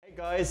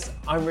Guys,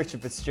 I'm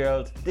Richard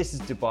Fitzgerald. This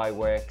is Dubai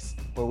Works,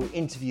 where we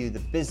interview the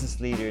business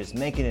leaders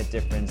making a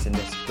difference in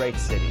this great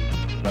city.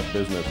 That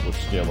business with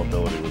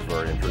scalability was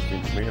very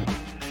interesting to me.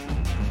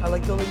 I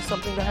like building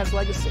something that has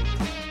legacy.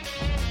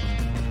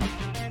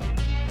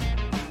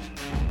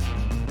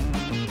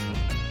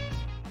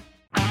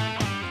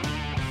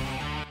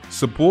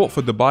 Support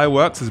for Dubai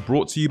Works is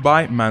brought to you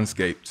by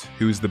Manscaped,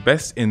 who is the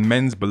best in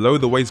men's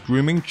below-the-waist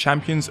grooming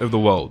champions of the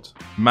world.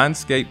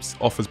 Manscaped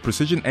offers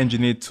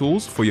precision-engineered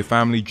tools for your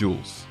family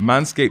jewels.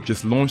 Manscaped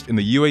just launched in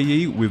the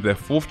UAE with their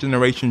 4th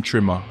generation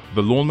trimmer,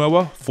 the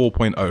Lawnmower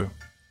 4.0.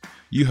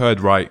 You heard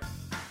right,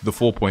 the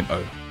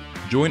 4.0.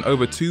 Join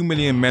over 2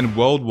 million men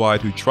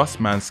worldwide who trust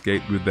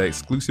Manscaped with their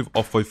exclusive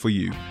offer for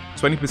you.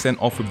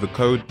 20% off with the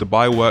code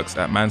DubaiWorks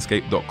at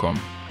manscaped.com.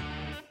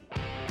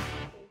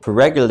 For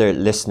regular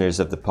listeners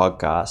of the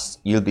podcast,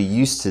 you'll be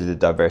used to the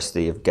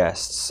diversity of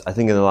guests. I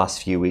think in the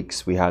last few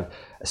weeks, we had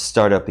a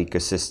startup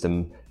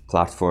ecosystem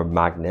platform,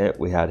 Magnet.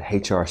 We had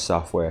HR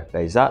software,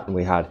 Bayzat, and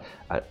we had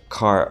a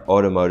car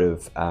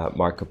automotive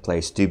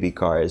marketplace, Doobie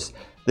Cars.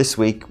 This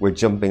week, we're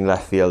jumping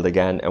left field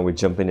again, and we're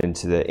jumping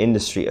into the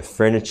industry of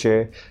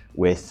furniture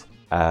with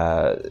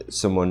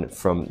someone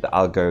from the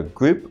Algarve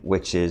Group,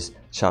 which is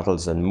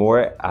Chattels and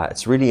More.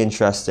 It's really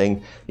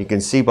interesting. You can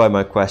see by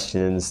my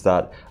questions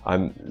that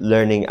I'm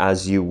learning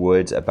as you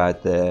would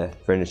about the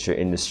furniture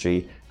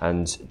industry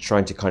and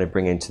trying to kind of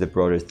bring into the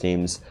broader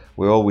themes.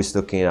 We're always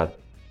looking at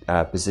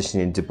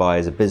positioning Dubai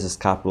as a business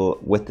capital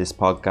with this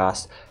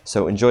podcast.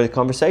 So enjoy the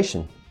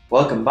conversation.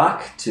 Welcome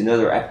back to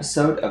another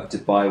episode of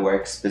Dubai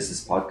Works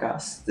Business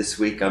Podcast. This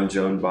week I'm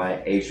joined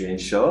by Adrian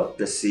Shaw,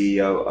 the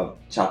CEO of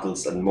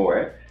Chattels and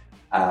More.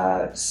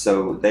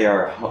 So they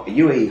are a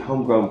UAE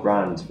homegrown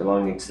brand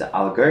belonging to the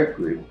Algarve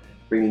Group,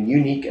 bringing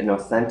unique and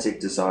authentic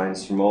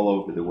designs from all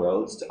over the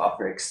world to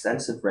offer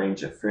extensive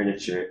range of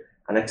furniture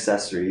and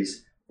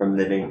accessories from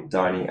living,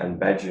 dining and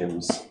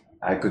bedrooms.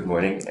 Good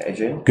morning,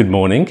 Adrian. Good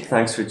morning.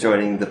 Thanks for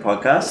joining the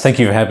podcast. Thank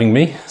you for having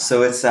me.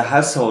 So it's a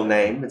household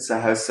name. It's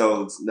a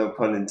household, no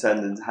pun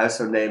intended,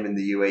 household name in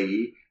the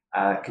UAE.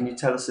 Can you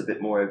tell us a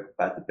bit more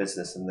about the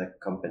business and the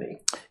company?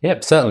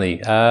 Yep, certainly.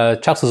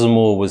 Chattels and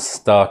More was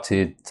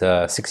started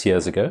 6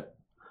 years ago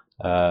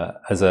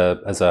as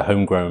a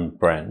homegrown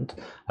brand.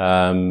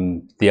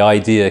 The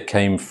idea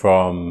came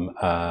from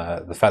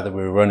the fact that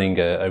we were running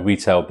a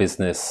retail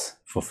business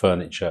for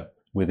furniture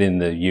within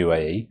the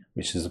UAE,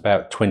 which is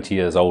about 20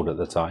 years old at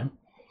the time.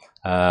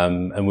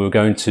 And we were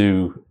going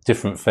to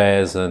different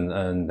fairs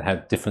and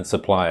had different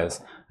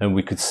suppliers. And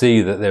we could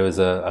see that there was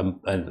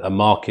a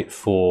market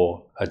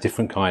for a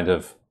different kind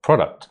of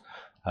product.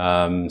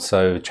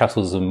 So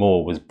Chattels and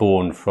More was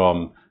born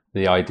from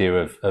the idea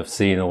of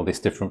seeing all this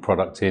different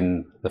product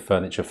in the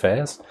furniture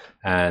fairs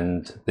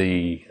and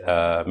the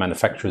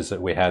manufacturers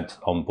that we had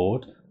on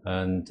board.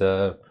 And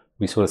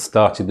we sort of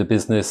started the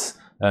business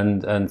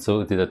and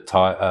sort of did a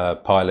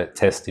pilot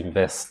test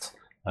invest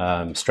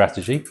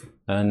strategy.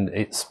 And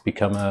it's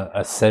become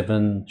a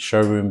 7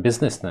 showroom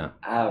business now.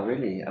 Oh,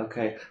 really?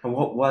 Okay. And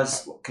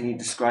can you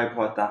describe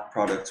what that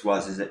product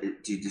was?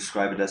 Do you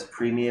describe it as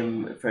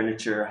premium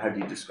furniture? How do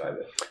you describe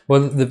it?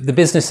 Well, the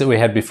business that we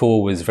had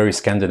before was very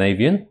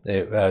Scandinavian.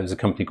 It was a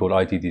company called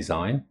ID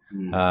Design.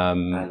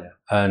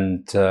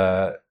 And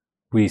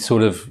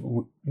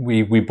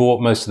we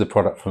bought most of the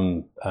product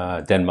from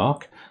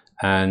Denmark,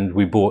 and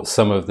we bought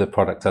some of the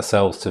product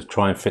ourselves to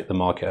try and fit the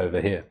market over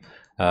here.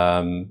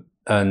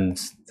 And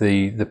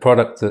the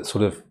product that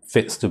sort of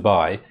fits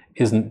Dubai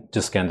isn't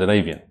just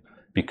Scandinavian,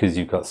 because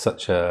you've got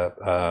such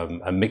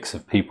a mix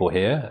of people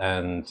here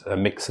and a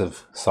mix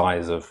of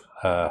size of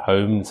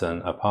homes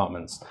and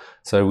apartments.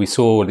 So we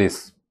saw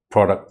this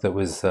product that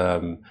was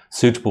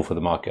suitable for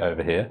the market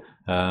over here,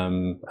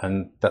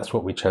 and that's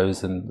what we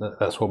chose, and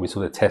that's what we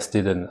sort of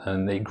tested,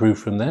 and it grew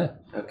from there.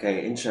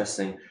 Okay,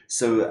 interesting.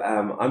 So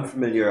I'm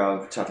familiar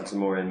of Chattels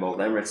and More in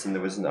Malta Emirates, and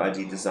there was an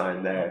ID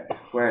Design there.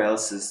 Where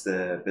else is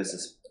the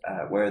business?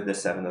 Where are the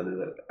 7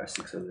 other or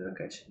 6 other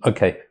locations?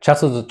 Okay,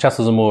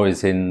 Chattels and More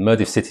is in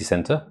Mirdif City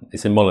Centre.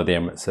 It's in Malta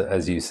Emirates,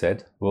 as you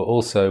said.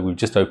 We've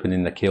just opened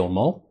in the Keel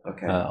Mall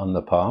on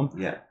the Palm.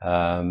 Yeah.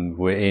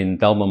 We're in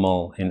Dalma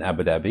Mall in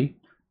Abu Dhabi.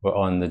 We're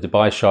on the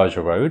Dubai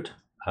Sharjah Road,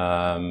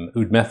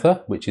 Oud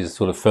Metha, which is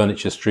sort of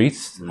furniture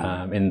streets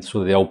in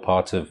sort of the old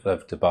part of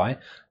Dubai.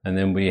 And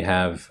then we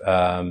have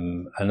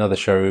another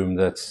showroom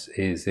that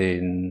is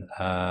in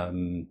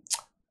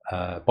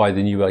by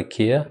the new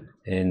IKEA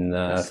in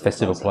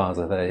Festival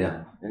Plaza there.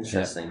 Yeah.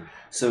 Interesting.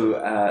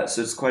 Yeah.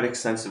 So it's quite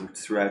extensive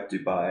throughout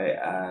Dubai,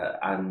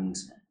 and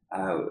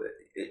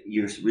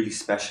you're really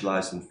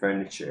specialised in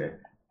furniture.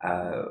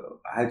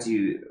 How do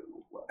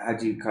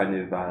you kind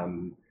of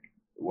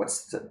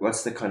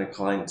what's the kind of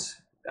client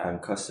and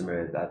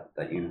customer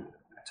that you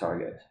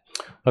target?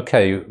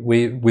 Okay,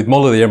 with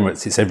Mall of the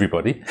Emirates, it's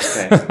everybody,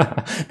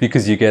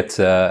 because you get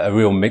a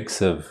real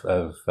mix of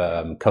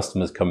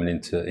customers coming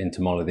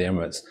into Mall of the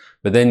Emirates.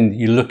 But then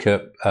you look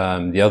at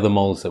the other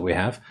malls that we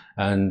have,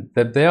 and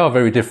they are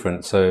very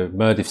different. So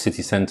Mirdif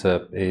City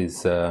Centre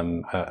is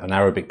an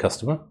Arabic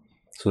customer,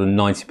 sort of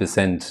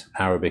 90%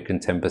 Arabic and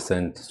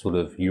 10% sort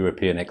of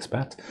European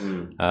expat.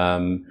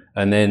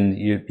 And then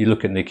you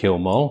look at Nikhil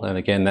Mall, and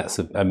again, that's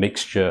a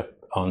mixture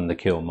on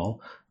Nikhil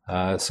Mall.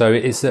 So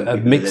it's a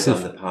mix of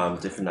on the palm,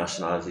 different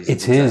nationalities.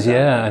 it is,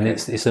 yeah, and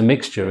it's a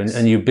mixture,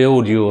 and you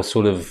build your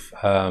sort of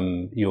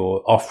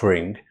your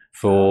offering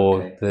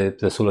for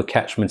the sort of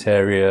catchment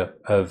area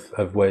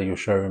of where your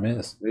showroom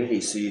is. Really?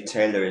 So you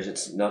tailor it?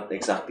 It's not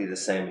exactly the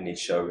same in each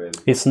showroom?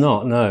 It's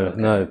not,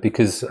 no,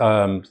 because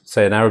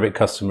say an Arabic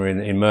customer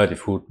in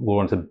Mirdif will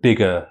want a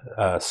bigger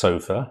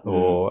sofa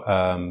or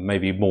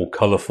maybe more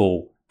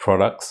colourful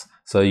products.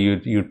 So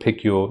you'd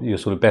pick your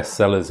sort of best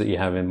sellers that you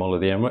have in Mall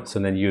of the Emirates,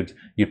 and then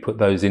you'd put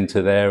those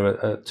into there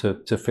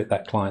to fit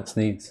that client's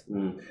needs.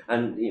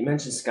 And you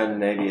mentioned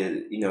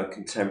Scandinavia,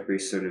 contemporary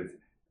sort of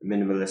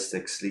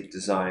minimalistic, sleek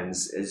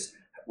designs.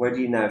 Where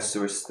do you now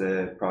source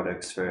the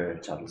products for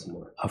Chattels and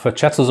More? For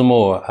Chattels and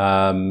More,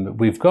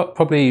 we've got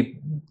probably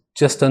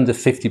just under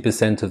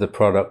 50% of the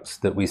products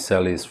that we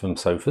sell is from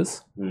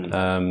sofas.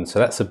 So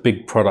that's a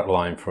big product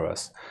line for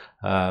us.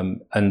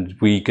 And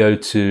we go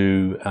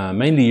to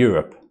mainly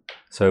Europe.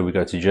 So we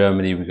go to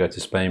Germany, we go to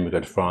Spain, we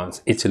go to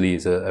France. Italy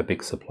is a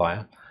big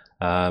supplier.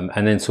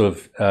 And then sort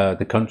of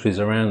the countries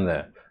around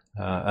there.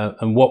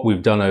 And what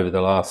we've done over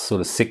the last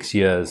sort of 6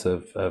 years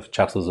of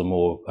Chattels and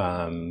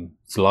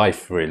More's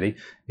life really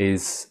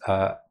is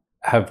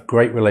have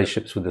great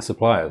relationships with the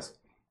suppliers.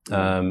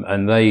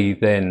 And they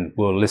then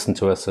will listen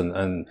to us,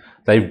 and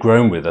they've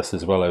grown with us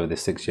as well over the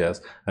 6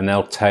 years, and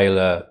they'll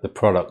tailor the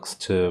products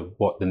to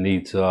what the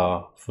needs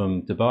are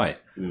from Dubai.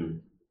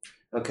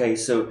 Okay,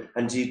 so,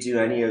 and do you do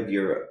any of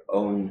your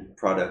own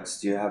products?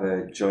 Do you have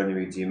a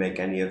joinery? Do you make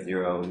any of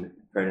your own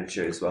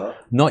furniture as well?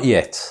 Not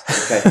yet.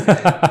 Okay.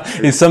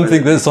 It's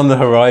something that's on the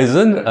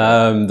horizon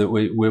that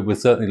we're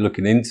certainly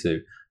looking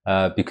into.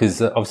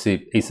 Because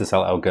obviously Issa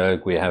Salat Al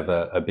Ghurg, we have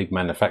a big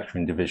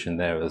manufacturing division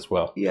there as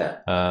well. Yeah.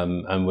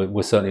 And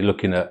we're certainly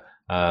looking at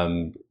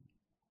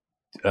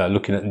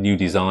new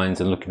designs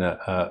and looking at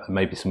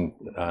maybe some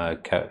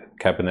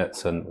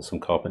cabinets and some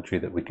carpentry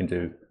that we can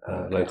do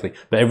locally.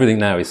 But everything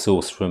now is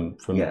sourced from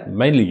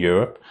mainly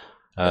Europe.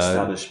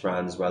 Established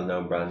brands,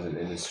 well-known brands in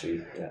the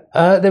industry.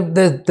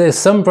 There's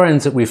some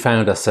brands that we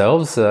found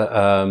ourselves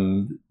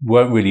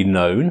weren't really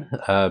known,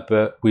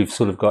 but we've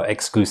sort of got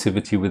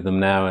exclusivity with them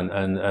now,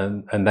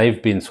 and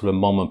they've been sort of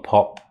mom and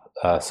pop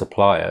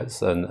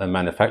suppliers and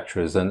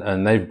manufacturers,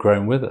 and they've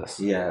grown with us.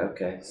 Yeah.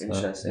 Okay.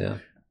 Interesting.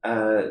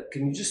 Yeah.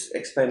 Can you just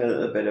explain a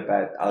little bit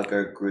about Al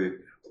Ghurg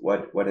Group?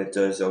 What it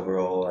does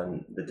overall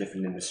and the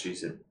different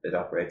industries it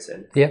operates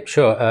in? Yeah,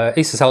 sure.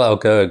 Issa Salat Al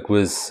Ghurg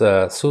was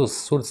sort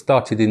of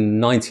started in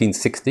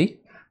 1960,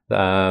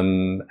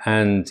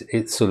 and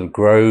it's sort of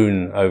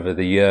grown over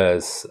the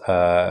years.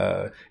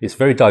 It's a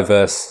very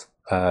diverse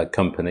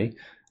company,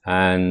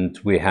 and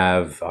we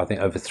have, I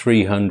think, over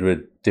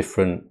 300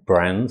 different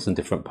brands and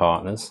different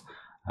partners,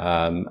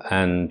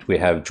 and we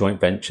have joint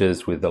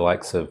ventures with the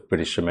likes of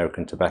British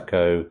American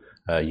Tobacco,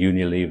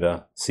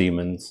 Unilever,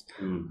 Siemens.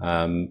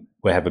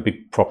 We have a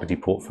big property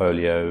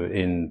portfolio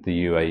in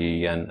the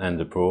UAE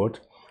and abroad,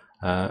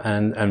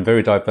 and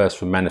very diverse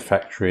from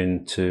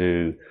manufacturing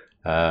to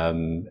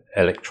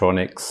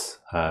electronics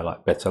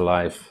like Better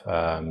Life,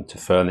 to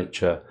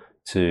furniture,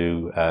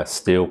 to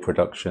steel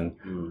production.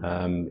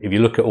 If you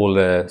look at all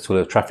the sort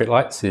of traffic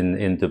lights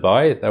in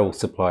Dubai, they're all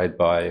supplied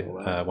by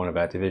one of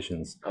our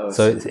divisions.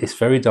 So it's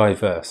very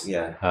diverse.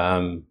 Yeah.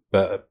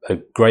 But a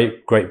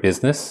great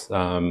business,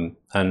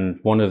 and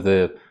one of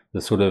the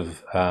sort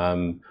of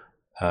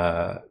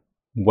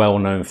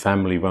well-known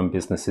family-run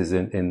businesses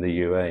in the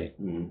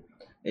UAE.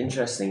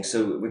 Interesting.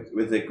 So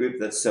with a group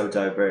that's so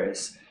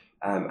diverse,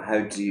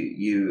 how do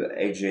you,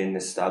 Adrian,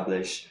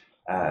 establish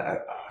a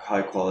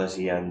high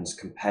quality and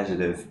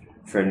competitive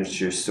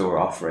furniture store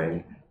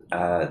offering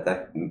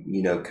that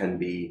can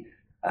be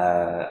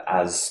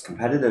as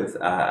competitive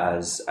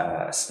as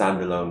a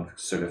standalone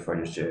sort of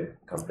furniture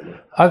company?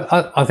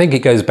 I think it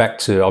goes back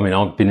to, I mean,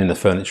 I've been in the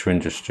furniture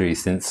industry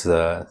since,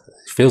 it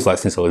feels like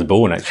since I was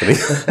born, actually.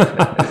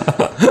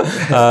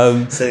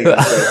 Sitting on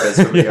the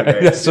sofas from a young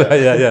age. That's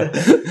right, yeah.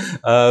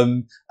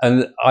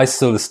 And I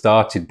sort of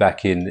started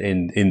back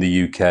in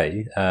the UK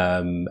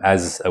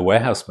as a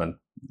warehouseman,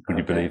 would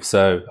you believe?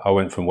 So I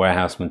went from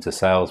warehouseman to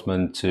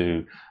salesman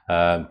to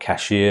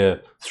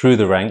cashier through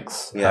the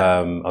ranks.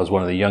 I was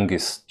one of the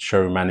youngest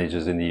showroom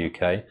managers in the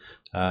UK.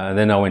 And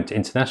then I went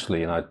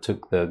internationally, and I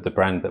took the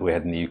brand that we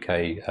had in the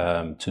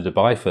UK to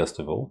Dubai, first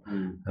of all.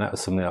 And that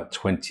was something like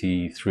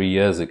 23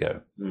 years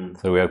ago.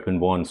 So we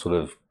opened one sort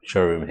of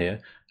showroom here.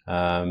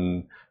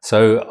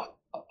 So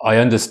I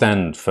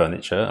understand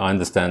furniture, I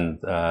understand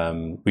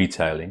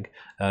retailing,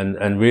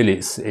 and really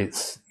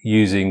it's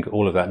using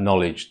all of that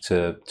knowledge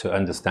to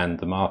understand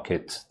the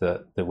market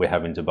that we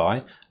have in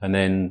Dubai, and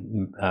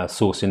then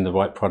sourcing the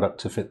right product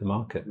to fit the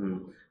market.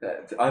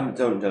 I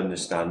don't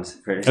understand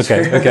furniture.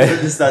 Okay. I don't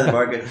understand the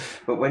market.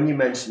 But when you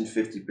mentioned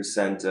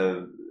 50%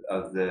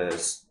 of the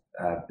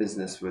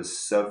business was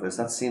sofas,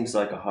 that seems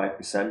like a high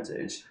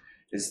percentage.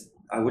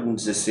 I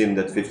wouldn't assume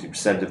that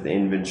 50% of the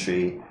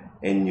inventory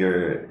in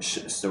your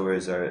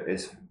stores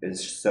is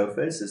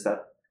sofas. Is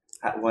that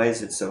why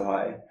is it so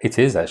high? It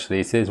is actually.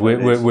 It is.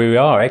 We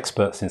are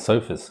experts in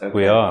sofas. Okay.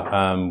 We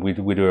are. We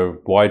do a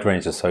wide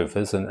range of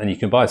sofas, and you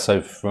can buy a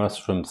sofa from us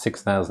from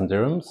 6,000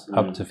 dirhams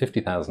up to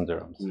 50,000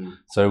 dirhams.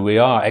 So we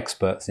are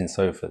experts in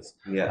sofas.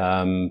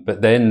 Yeah.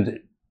 But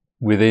then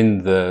within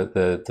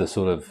the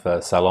sort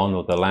of salon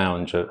or the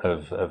lounge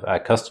of our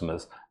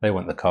customers, they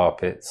want the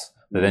carpets.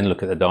 They then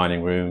look at the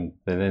dining room.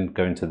 They then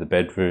go into the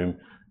bedroom.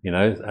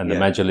 And the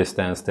Majlis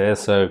downstairs.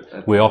 So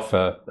we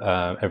offer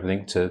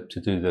everything to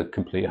do the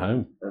complete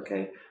home.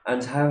 Okay.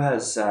 And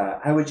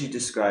how would you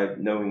describe,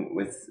 knowing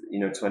with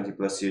 20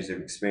 plus years of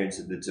experience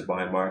in the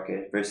Dubai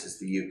market versus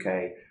the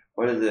UK,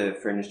 what are the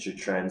furniture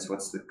trends?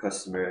 What's the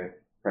customer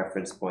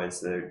preference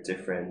points that are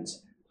different?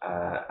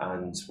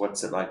 And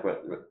what's it like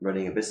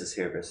running a business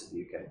here versus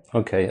the UK?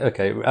 Okay.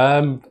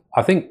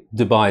 I think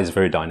Dubai is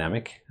very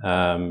dynamic.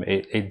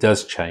 It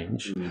does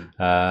change.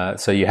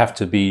 So you have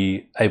to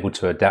be able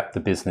to adapt the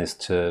business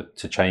to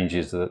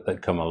changes that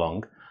come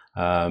along.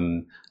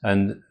 And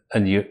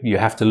you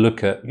have to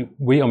look at,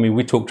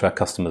 we talk to our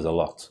customers a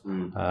lot.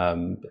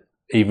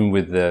 Even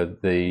with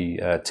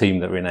the team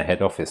that are in our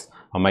head office,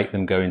 I make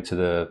them go into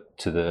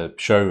the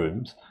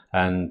showrooms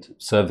and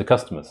serve the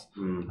customers.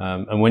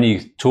 And when you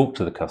talk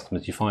to the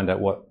customers, you find out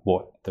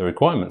what the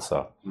requirements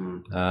are.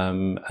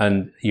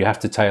 And you have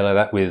to tailor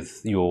that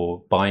with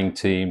your buying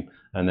team,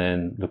 and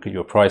then look at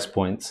your price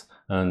points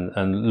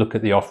and look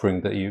at the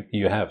offering that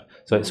you have.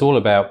 So it's all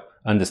about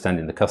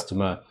understanding the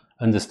customer,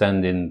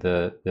 understanding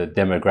the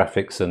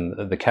demographics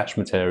and the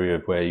catchment area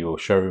of where your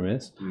showroom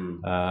is,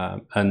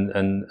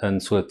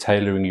 and sort of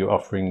tailoring your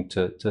offering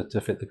to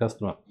fit the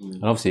customer.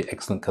 And obviously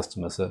excellent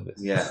customer service.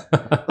 Yeah,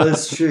 well,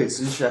 it's true. It's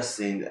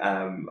interesting.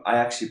 I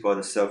actually bought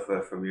a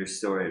sofa from your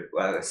store.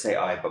 Well, I say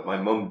but my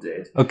mum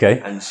did.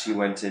 Okay. And she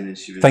went in and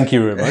she was... Thank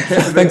you very much.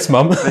 Thanks,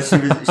 Mum. But she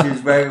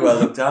was very well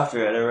looked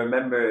after. And I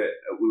remember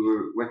we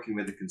were working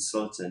with a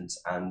consultant,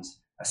 and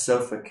a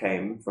sofa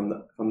came from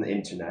the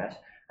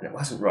internet, and it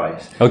wasn't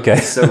right. Okay.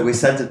 So we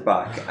sent it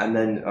back, and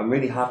then I'm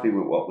really happy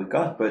with what we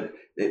got. But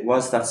it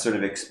was that sort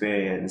of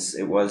experience.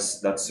 It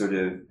was that sort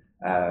of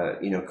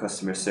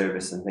customer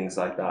service and things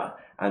like that.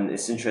 And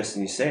it's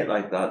interesting you say it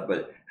like that.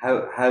 But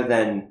how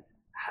then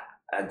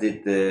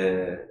did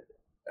the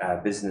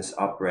business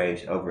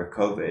operate over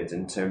COVID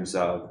in terms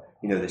of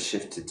the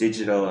shift to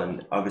digital,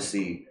 and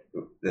obviously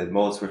the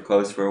malls were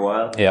closed for a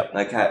while. Yeah.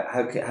 Like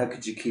how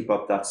could you keep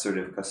up that sort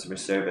of customer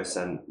service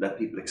and let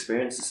people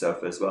experience the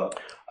sofa as well?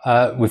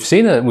 We've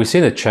seen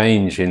a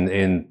change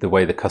in the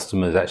way the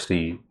customers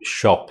actually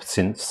shop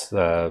since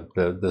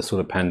the sort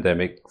of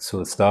pandemic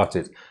sort of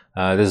started.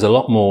 There's a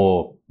lot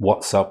more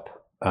WhatsApp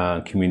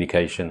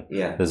communication.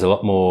 Yeah. There's a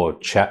lot more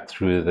chat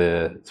through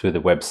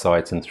the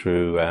website and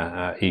through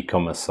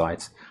e-commerce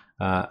sites,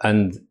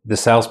 and the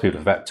salespeople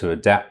have had to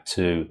adapt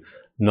to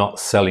not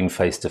selling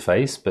face to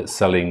face, but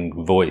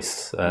selling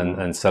voice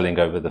and selling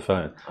over the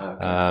phone.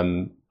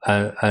 Okay.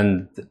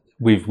 And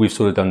we've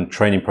sort of done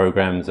training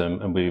programs,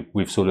 and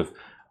we've sort of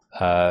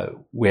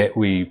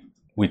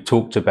we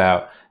talked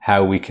about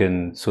how we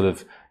can sort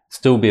of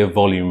still be a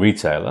volume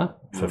retailer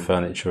for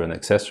furniture and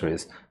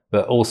accessories,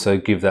 but also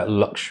give that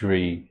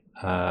luxury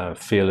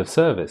feel of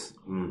service.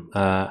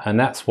 And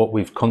that's what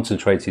we've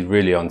concentrated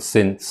really on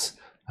since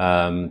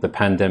the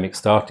pandemic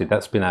started.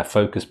 That's been our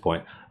focus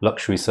point: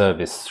 luxury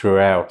service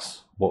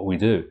throughout what we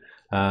do,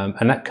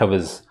 and that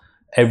covers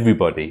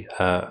everybody,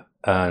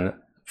 and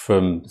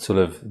from sort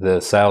of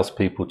the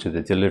salespeople to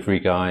the delivery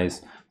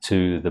guys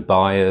to the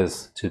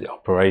buyers to the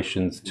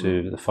operations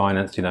to the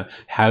finance.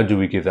 How do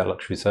we give that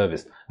luxury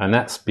service? And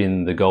that's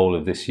been the goal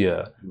of this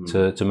year,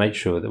 to make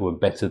sure that we're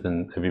better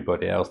than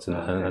everybody else,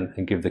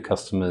 and give the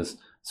customers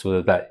sort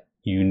of that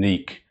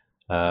unique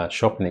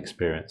shopping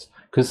experience.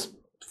 Because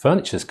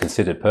furniture is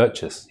considered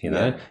purchase.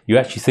 You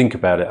actually think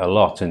about it a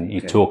lot, and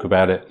you talk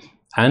about it,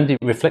 and it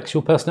reflects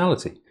your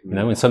personality.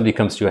 When somebody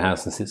comes to your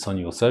house and sits on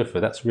your sofa,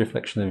 that's a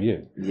reflection of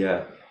you.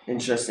 Yeah,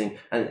 interesting.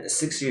 And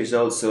 6 years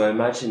old, so I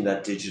imagine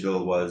that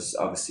digital was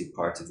obviously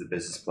part of the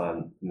business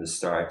plan from the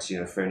start.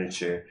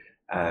 Furniture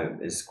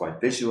is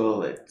quite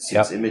visual. It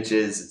suits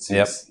images. It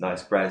suits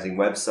nice browsing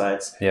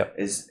websites.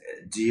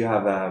 Do you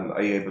have?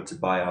 Are you able to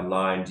buy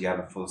online? Do you have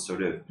a full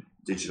sort of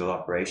digital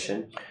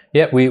operation?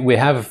 Yeah, we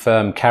have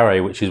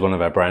Carre, which is one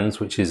of our brands,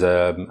 which is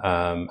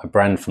a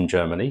brand from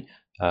Germany,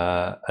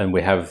 and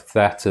we have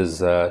that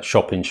as a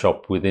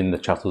shop-in-shop within the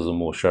Chattels and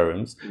More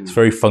showrooms. It's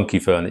very funky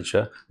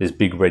furniture. There's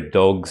big red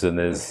dogs, and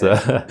there's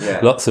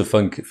lots of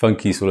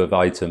funky sort of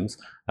items.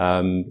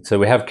 So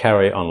we have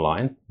Carre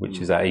online, which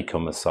is our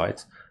e-commerce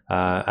site,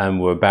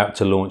 and we're about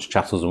to launch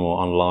Chattels and More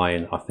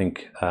online, I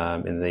think,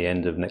 in the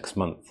end of next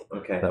month.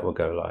 Okay. That will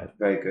go live.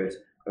 Very good.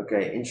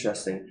 Okay,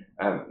 interesting.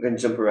 I'm going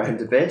to jump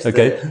around a bit.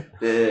 Okay.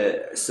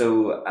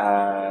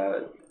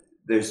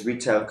 There's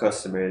retail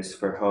customers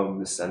for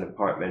homes and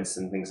apartments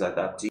and things like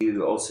that. Do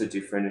you also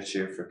do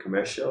furniture for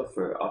commercial,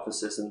 for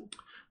offices and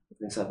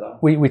things like that?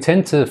 We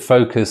tend to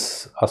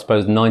focus, I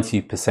suppose,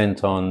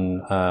 90%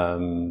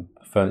 on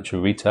furniture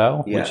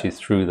retail, Yeah. which is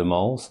through the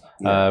malls.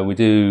 Yeah. We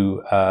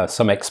do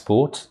some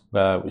export,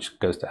 which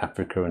goes to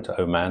Africa and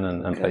to Oman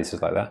and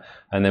places like that.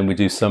 And then we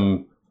do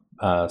some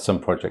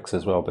projects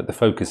as well. But the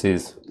focus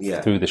is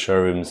through the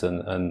showrooms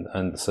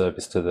and the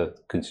service to the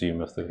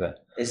consumer through that.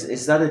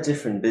 Is that a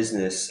different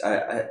business?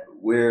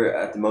 We're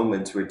at the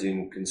moment we're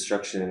doing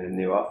construction in a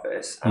new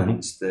office,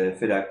 and the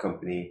fit out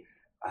company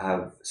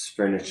have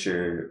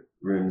furniture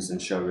rooms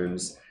and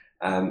showrooms.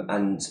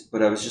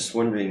 But I was just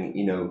wondering,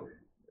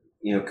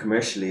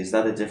 commercially, is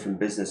that a different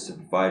business to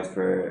provide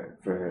for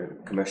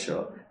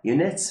commercial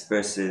units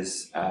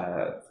versus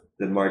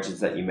the margins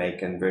that you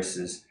make and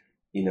versus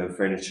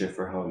furniture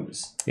for homes?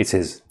 It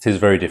is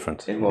very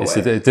different. In what it's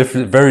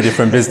way? a very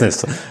different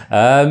business.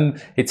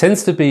 It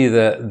tends to be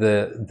that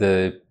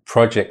the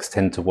projects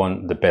tend to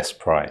want the best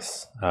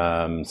price.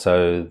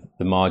 So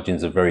the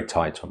margins are very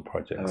tight on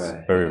projects,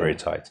 very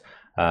tight.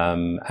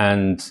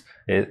 And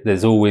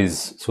there's always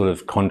sort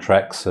of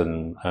contracts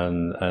and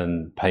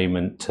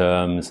payment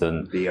terms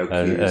and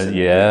BOQs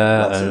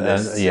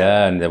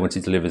and they want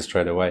it delivered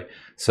straight away.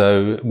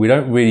 So we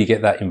don't really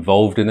get that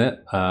involved in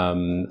it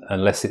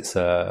unless it's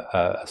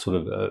a sort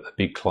of a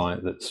big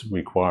client that's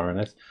requiring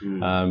it.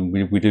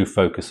 We do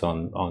focus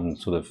on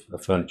sort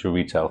of furniture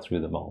retail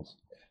through the malls.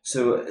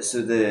 So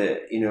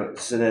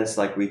then it's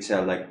like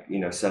retail, like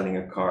selling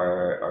a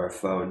car or a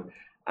phone.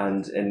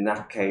 And in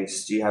that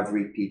case, do you have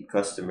repeat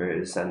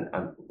customers, and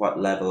what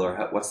level or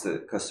what's the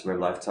customer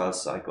lifetime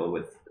cycle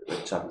with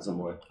Chappells and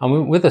More? I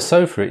mean, with a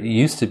sofa, it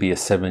used to be a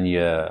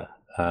 7-year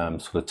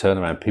sort of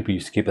turnaround. People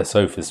used to keep their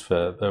sofas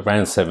for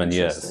around 7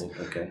 years.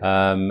 Okay.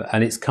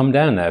 And it's come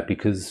down now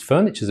because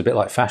furniture is a bit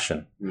like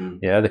fashion.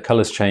 Yeah, the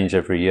colours change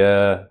every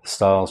year, the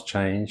styles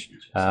change.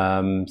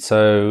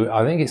 So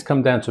I think it's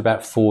come down to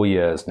about 4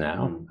 years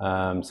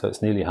now. So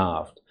it's nearly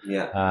halved.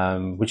 Yeah.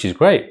 Which is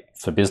great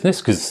for business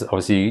because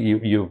obviously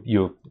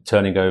you're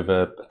turning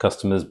over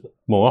customers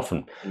more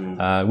often.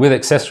 With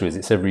accessories,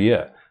 it's every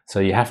year. So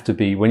you have to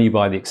be, when you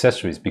buy the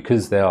accessories,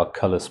 because they are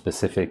colour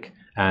specific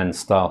and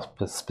style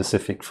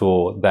specific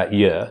for that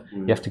year,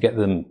 you have to get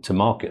them to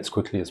market as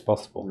quickly as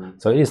possible.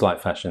 So it is like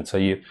fashion. So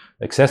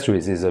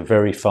accessories is a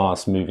very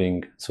fast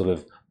moving sort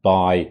of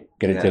buy,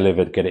 get it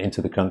delivered, get it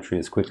into the country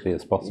as quickly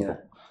as possible.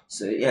 Yeah.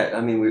 So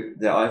I mean,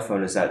 the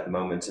iPhone is out at the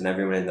moment, and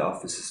everyone in the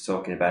office is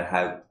talking about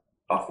how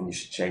often you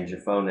should change your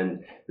phone,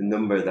 and the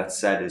number that's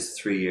said is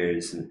 3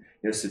 years. And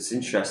so it's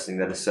interesting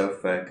that a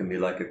sofa can be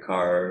like a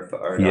car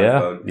or an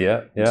iPhone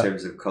in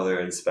terms of color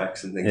and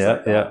specs and things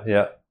like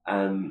that.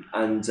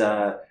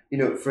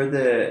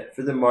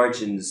 For the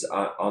margins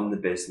on the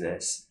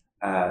business,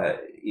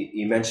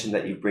 you mentioned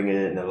that you bring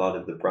in a lot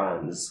of the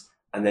brands,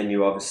 and then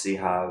you obviously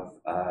have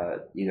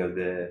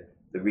the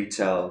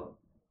retail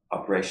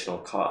operational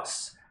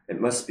costs. It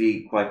must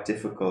be quite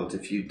difficult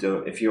it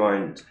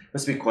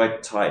must be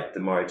quite tight, the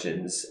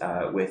margins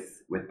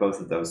with both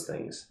of those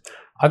things.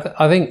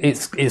 I think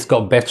it's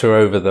got better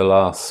over the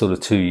last sort of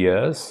 2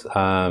 years.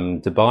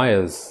 Dubai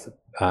has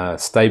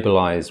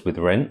stabilized with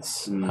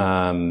rents,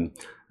 and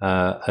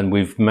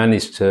we've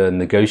managed to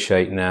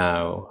negotiate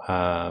now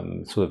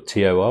sort of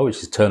TOR,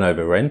 which is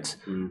turnover rent,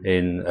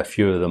 in a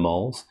few of the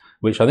malls,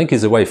 which I think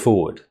is a way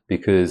forward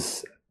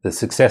because the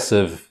success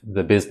of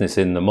the business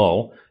in the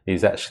mall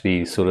is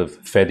actually sort of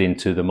fed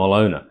into the mall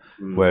owner.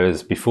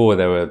 Whereas before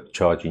they were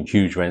charging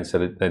huge rents, so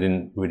they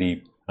didn't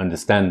really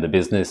understand the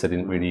business, they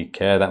didn't really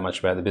care that much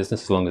about the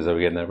business as long as they were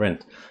getting their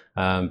rent.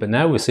 But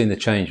now we're seeing the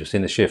change, we're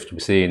seeing the shift, we're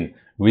seeing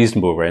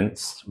reasonable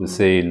rents, we're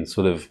seeing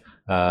sort of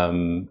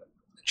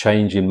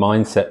change in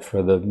mindset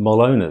for the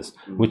mall owners,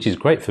 which is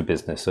great for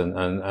business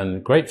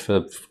and great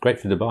for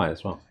Dubai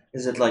as well.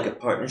 Is it like a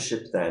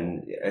partnership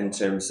then in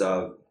terms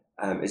of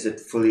is it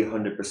fully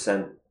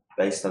 100%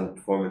 based on the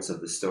performance of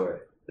the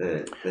store,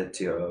 the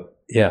TRO?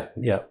 Yeah.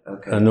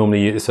 Okay. And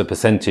normally it's a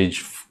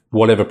percentage.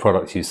 Whatever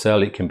product you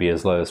sell, it can be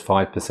as low as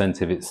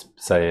 5% if it's,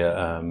 say,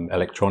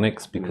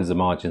 electronics, because the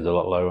margin's a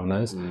lot lower on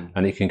those,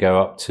 and it can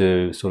go up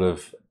to sort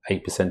of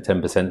 8%,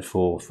 10%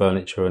 for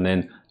furniture, and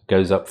then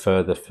goes up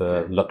further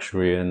for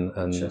luxury and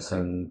I'm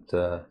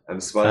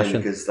smiling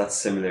fashion. because that's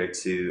similar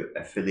to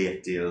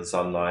affiliate deals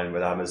online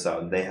with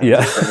Amazon. They have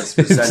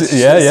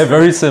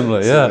very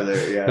similar.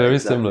 Very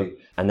similar.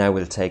 And now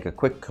we'll take a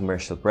quick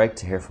commercial break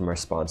to hear from our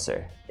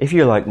sponsor. If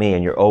you're like me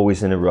and you're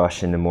always in a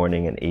rush in the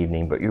morning and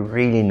evening, but you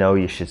really know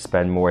you should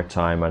spend more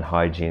time on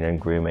hygiene and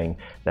grooming,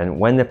 then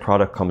when the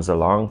product comes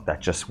along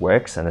that just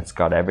works and it's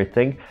got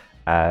everything,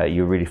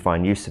 you really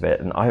find use of it.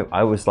 And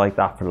I was like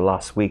that for the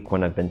last week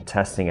when I've been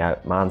testing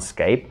out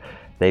Manscaped.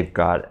 They've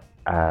got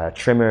a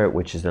trimmer,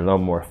 which is the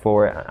Lawnmower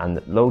 4,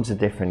 and loads of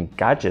different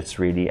gadgets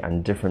really,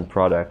 and different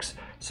products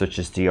such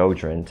as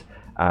deodorant.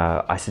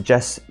 I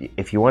suggest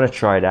if you want to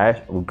try it out,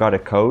 we've got a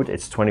code,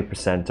 it's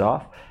 20%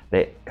 off.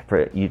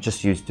 You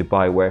just use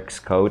Dubai Works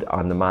code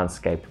on the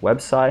Manscaped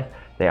website.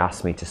 They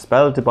asked me to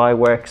spell Dubai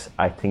Works.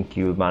 I think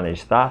you'll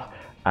manage that,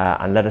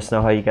 and let us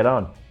know how you get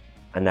on.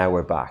 And now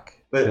we're back.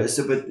 But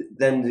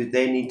then do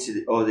they need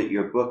to audit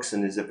your books,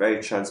 and is it very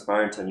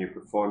transparent on your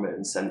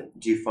performance? And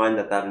do you find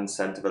that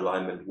incentive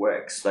alignment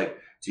works? Like,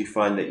 do you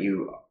find that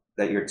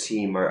that your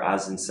team are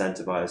as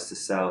incentivized to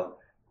sell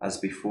as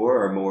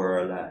before, or more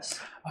or less?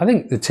 I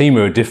think the team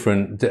are a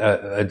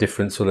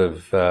different sort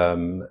of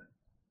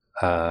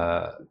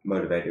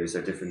motivators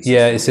are different.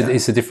 Yeah,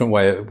 it's a different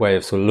way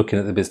of sort of looking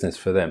at the business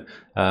for them.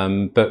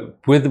 But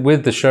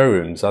with the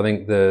showrooms, I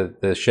think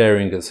the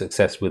sharing of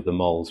success with the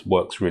malls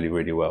works really,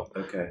 really well.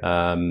 Okay.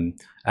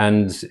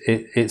 And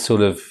it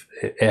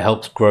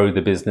helps grow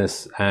the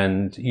business,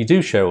 and you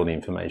do share all the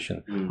information.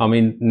 I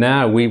mean,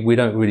 now we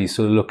don't really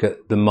sort of look at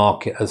the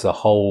market as a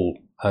whole,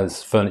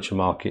 as furniture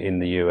market in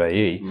the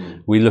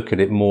UAE. We look at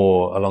it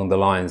more along the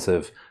lines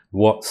of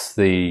what's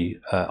the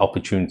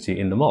opportunity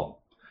in the mall.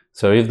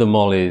 So if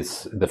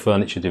the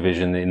furniture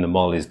division in the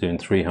mall is doing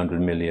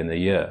 300 million a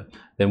year,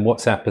 then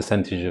what's our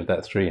percentage of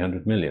that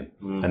 300 million?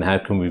 And how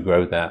can we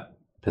grow that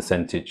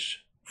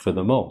percentage for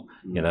the mall?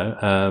 You know,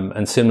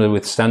 and similar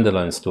with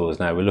standalone stores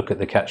now, we look at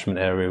the catchment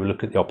area, we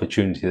look at the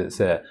opportunity that's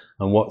there,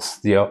 and what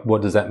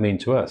does that mean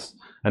to us?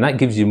 And that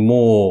gives you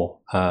more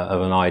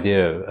of an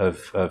idea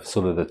of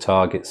sort of the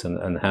targets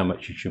and how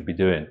much you should be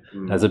doing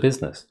as a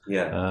business.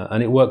 Yeah.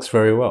 And it works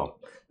very well.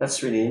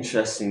 That's really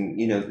interesting.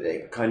 You know,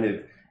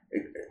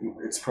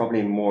 it's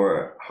probably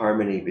more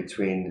harmony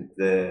between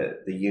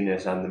the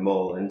unit and the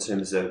mall in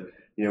terms of,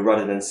 you know,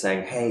 rather than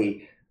saying,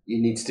 hey,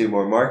 you need to do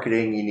more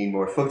marketing, you need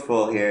more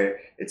footfall here.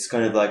 It's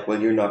kind of like,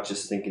 well, you're not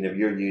just thinking of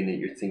your unit,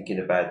 you're thinking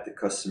about the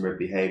customer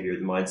behavior,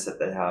 the mindset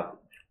they have.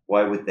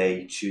 Why would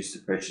they choose to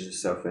purchase a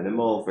sofa in a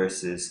mall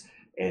versus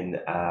in,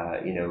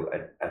 you know,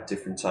 a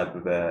different type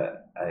of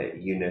a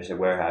unit, a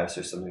warehouse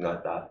or something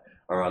like that,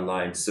 or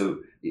online? So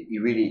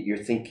you're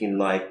thinking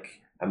like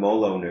a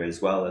mall owner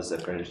as well as a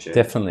furniture.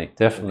 Definitely.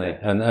 Okay.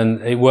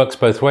 And it works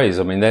both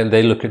ways. I mean,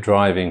 they look at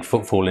driving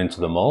footfall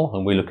into the mall,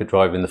 and we look at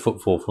driving the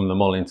footfall from the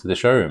mall into the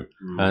showroom.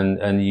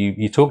 And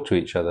you talk to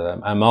each other.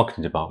 Our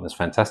marketing department is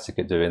fantastic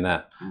at doing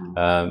that.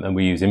 And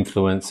we use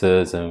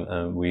influencers,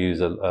 and we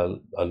use a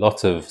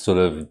lot of sort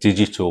of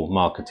digital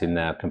marketing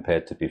now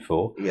compared to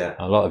before. Yeah.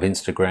 A lot of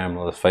Instagram, a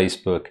lot of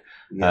Facebook.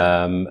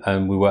 Yeah.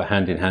 And we work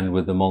hand in hand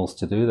with the malls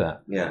to do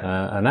that.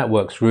 Yeah. And that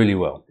works really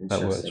well.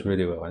 That works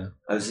really well. Yeah.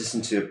 I was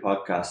listening to a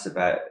podcast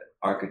about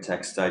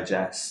Architects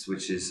Digest,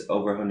 which is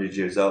over 100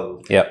 years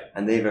old. Yep.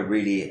 And they have a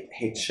really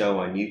hit show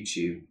on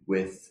YouTube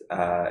with,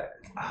 I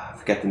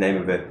forget the name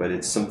of it, but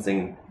it's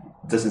something,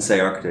 it doesn't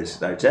say Architects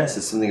Digest,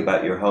 it's something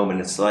about your home.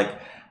 And it's like,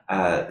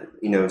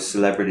 you know,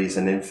 celebrities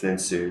and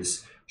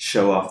influencers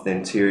show off the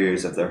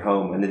interiors of their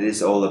home. And it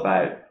is all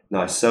about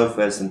nice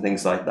sofas and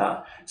things like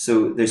that.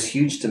 So there's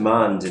huge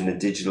demand in the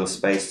digital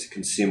space to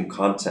consume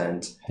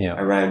content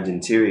around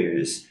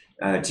interiors.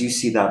 Do you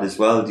see that as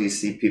well? Do you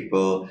see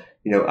people,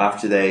 you know,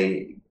 after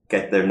they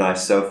get their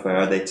nice sofa,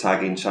 are they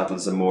tagging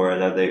Chattels and More,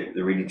 and they're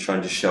really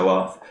trying to show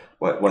off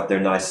what their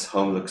nice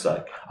home looks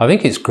like? I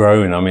think it's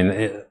grown. I mean,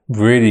 it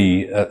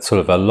really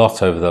sort of a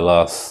lot over the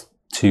last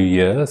 2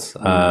 years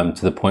to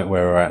the point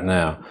where we're at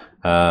now.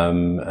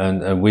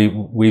 And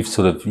we've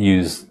sort of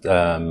used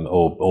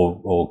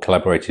or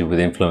collaborated with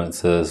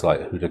influencers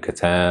like Huda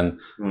Katan,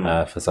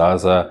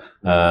 Fazaza,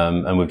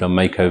 and we've done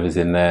makeovers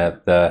in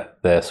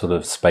their sort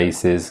of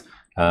spaces,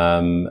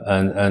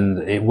 and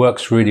it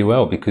works really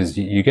well because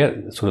you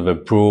get sort of a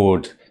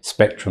broad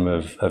spectrum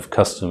of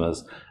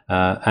customers,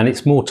 and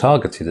it's more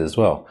targeted as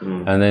well.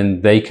 And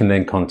then they can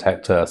then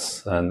contact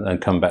us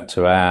and come back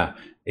to our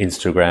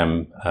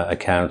Instagram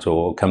account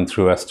or come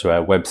through us to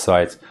our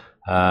website.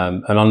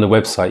 And on the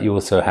website, you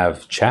also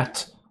have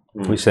chat,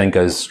 which then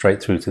goes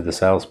straight through to the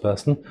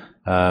salesperson.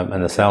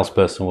 And the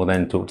salesperson will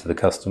then talk to the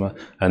customer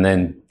and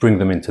then bring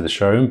them into the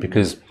showroom,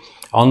 because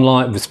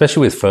online,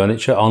 especially with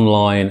furniture,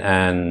 online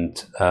and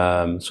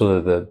sort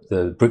of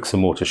the bricks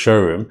and mortar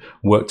showroom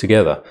work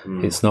together.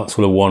 It's not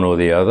sort of one or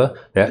the other.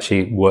 They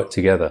actually work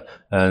together.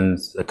 And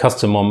a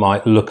customer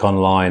might look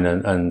online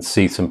and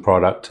see some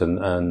product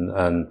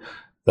and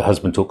the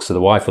husband talks to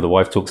the wife, or the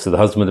wife talks to the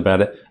husband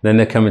about it. And then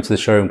they're coming to the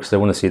showroom because they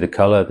want to see the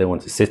color, they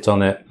want to sit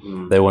on it,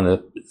 they want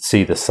to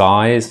see the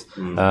size,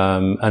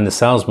 and the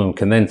salesman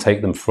can then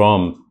take them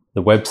from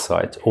the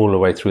website all the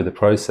way through the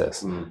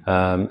process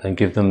and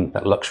give them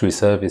that luxury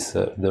service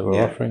that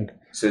we're offering.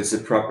 So it's a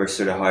proper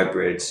sort of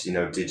hybrid, you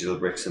know, digital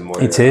bricks and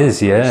mortar. It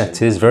is, yeah.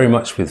 It is very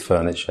much with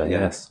furniture.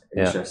 Yes.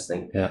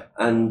 Interesting. Yeah.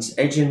 And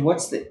Adrian,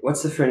 what's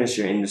the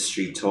furniture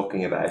industry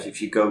talking about?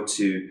 If you go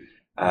to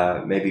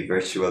maybe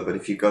virtual, but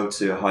if you go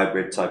to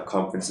hybrid type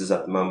conferences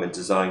at the moment,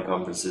 design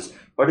conferences,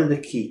 what are the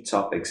key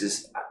topics?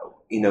 Is,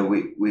 you know,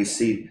 we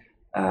see,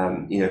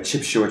 you know,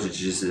 chip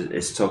shortages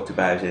is talked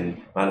about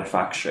in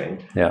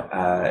manufacturing.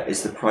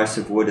 Is the price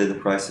of wood or the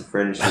price of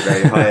furniture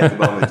very high at the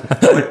moment?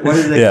 What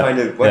are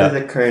the what are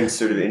the current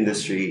sort of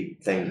industry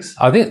things?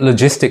 I think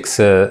logistics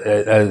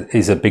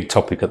is a big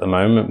topic at the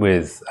moment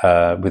with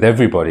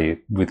everybody,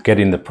 with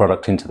getting the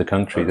product into the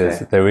country.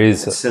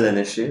 It's still an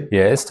issue.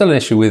 Yeah, it's still an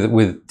issue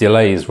with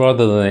delays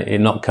rather than it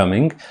not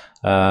coming.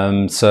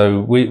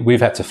 So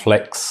we've had to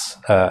flex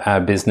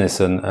our business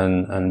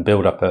and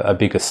build up a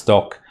bigger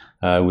stock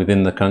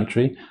within the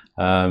country.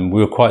 We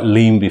were quite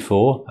lean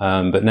before,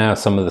 but now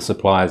some of the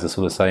suppliers are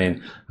sort of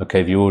saying,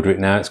 okay, if you order it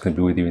now, it's going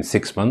to be with you in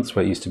 6 months,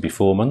 where it used to be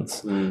 4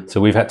 months.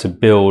 So we've had to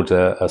build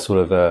a sort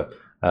of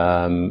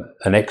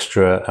an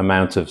extra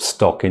amount of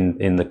stock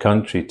in the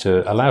country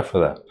to allow for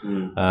that.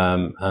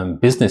 And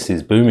business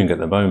is booming at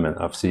the moment,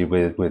 obviously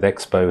with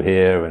Expo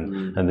here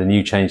and the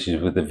new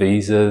changes with the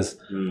visas.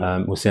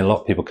 We're seeing a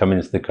lot of people coming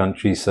into the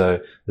country, so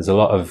there's a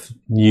lot of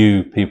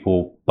new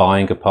people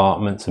buying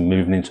apartments and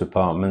moving into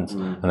apartments,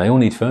 and they all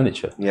need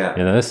furniture.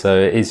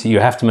 So you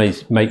have to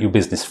make your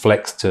business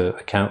flex to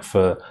account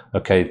for,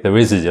 okay, there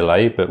is a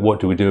delay, but what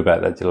do we do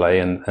about that delay,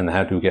 and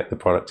how do we get the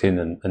product in,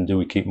 and do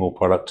we keep more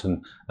product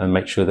and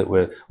make sure that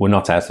we're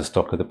not out of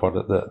stock of the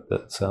product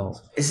that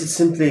sells. Is it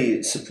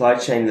simply supply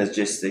chain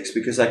logistics?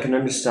 Because I can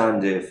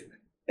understand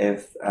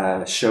if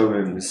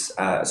showrooms,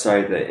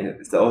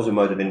 if the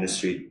automotive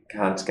industry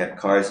can't get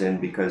cars in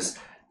because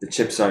the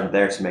chips aren't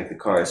there to make the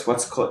cars.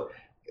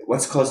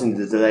 What's causing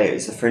the delay?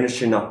 Is the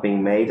furniture not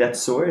being made at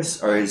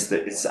source, or is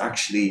it's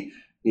actually,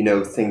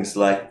 things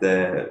like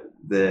the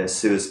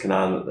Suez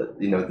Canal,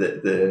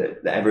 the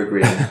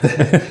Evergreen,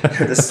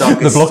 the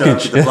stock is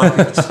blockage. The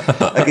blockage.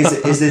 Like,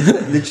 is it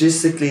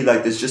logistically,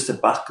 like, there's just a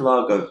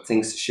backlog of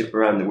things to ship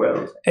around the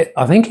world?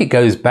 I think it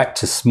goes back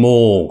to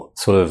small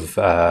sort of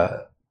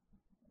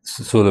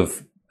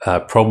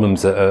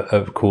problems that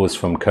are caused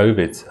from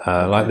COVID,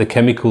 like the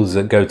chemicals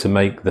that go to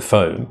make the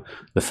foam.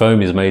 The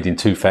foam is made in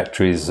 2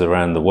 factories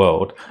around the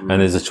world, and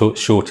there's a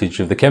shortage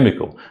of the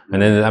chemical,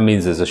 and then that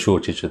means there's a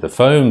shortage of the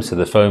foam. So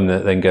the foam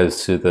that then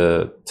goes to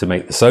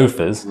make the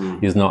sofas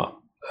is not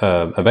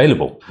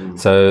available.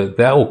 So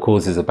that all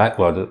causes a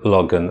backlog,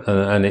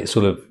 and it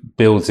sort of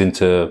builds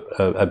into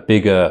a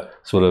bigger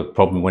sort of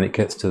problem when it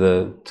gets to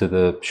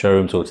the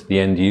showrooms or to the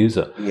end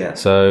user.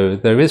 So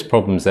there is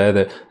problems there.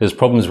 There's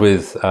problems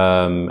with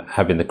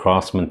having the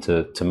craftsmen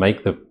to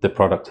make the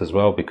product as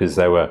well, because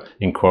they were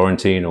in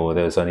quarantine or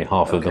there was only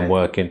half of them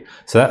working.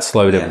 So that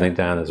slowed everything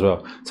down as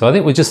well. So I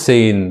think we're just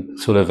seeing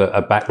sort of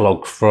a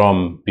backlog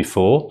from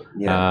before,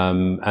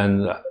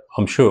 and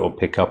I'm sure it'll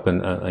pick up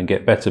and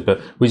get better, but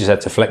we just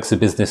had to flex the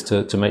business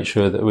to make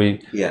sure that we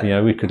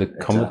could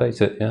accommodate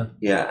it.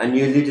 And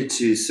you alluded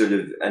to sort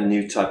of a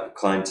new type of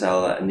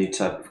clientele, a new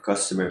type of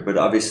customer, but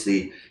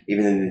obviously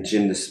even in the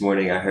gym this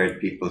morning I heard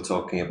people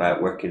talking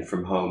about working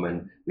from home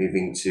and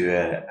moving to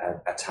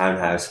a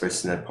townhouse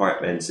versus an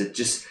apartment. It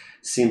just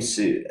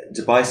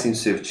Dubai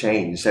seems to have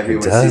changed.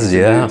 Everyone seems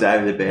to have moved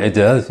out a bit. It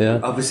does, yeah.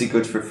 Obviously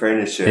good for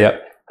furniture.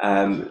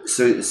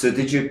 So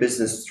did your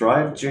business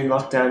thrive during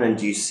lockdown, and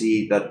do you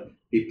see that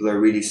people are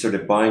really sort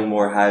of buying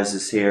more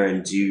houses here,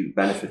 and do you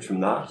benefit from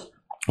that?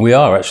 We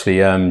are actually.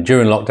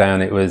 During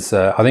lockdown, it was,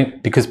 I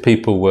think, because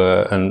people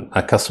and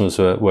our customers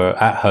were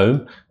at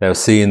home, they were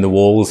seeing the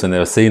walls and they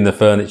were seeing the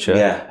furniture,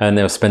 and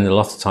they were spending a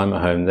lot of time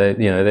at home.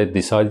 They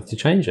decided to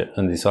change it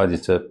and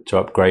decided to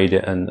upgrade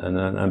it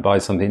and buy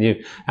something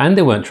new. And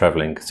they weren't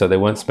traveling, so they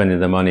weren't spending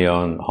the money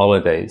on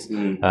holidays.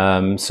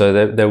 So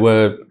they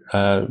were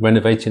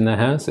renovating their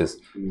houses.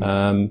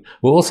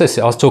 We'll also see,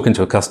 I was talking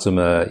to a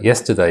customer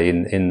yesterday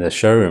in the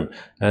showroom,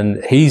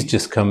 and he's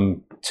just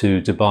come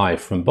to Dubai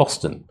from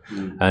Boston,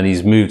 and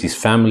he's moved his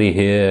family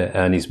here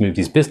and he's moved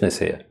his business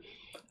here,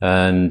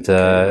 and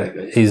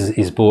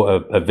he's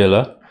bought a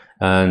villa,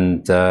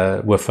 and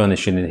we're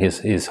furnishing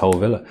his whole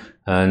villa.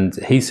 And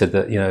he said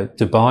that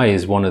Dubai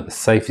is one of the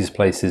safest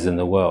places in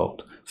the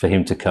world for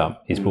him to come.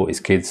 He's brought his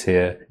kids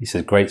here. He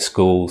says great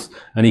schools,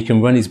 and he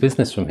can run his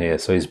business from here.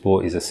 So he's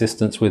brought his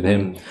assistants with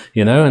him,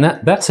 and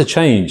that's a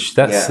change.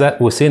 That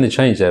we're seeing a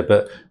change there.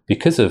 But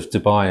because of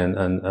Dubai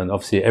and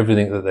obviously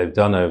everything that they've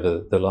done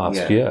over the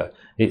last year,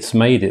 it's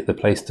made it the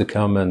place to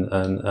come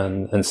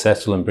and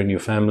settle and bring your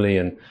family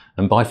and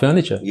buy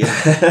furniture.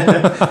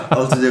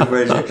 Ultimate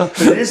furniture.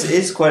 But it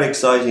is quite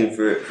exciting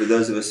for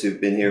those of us who've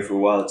been here for a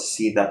while to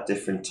see that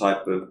different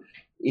type of,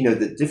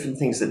 the different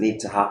things that need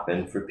to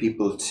happen for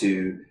people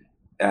to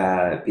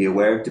be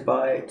aware of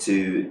Dubai,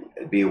 to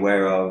be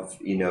aware of,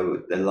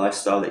 the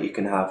lifestyle that you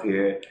can have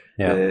here,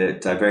 the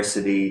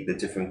diversity, the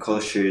different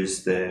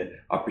cultures, the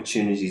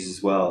opportunities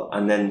as well.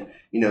 And then,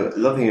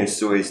 love hearing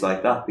stories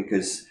like that,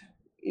 because,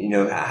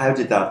 how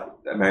did that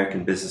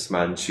American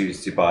businessman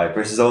choose Dubai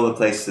versus all the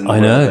places in the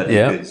world that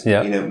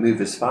he could, move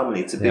his family?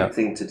 It's a big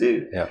thing to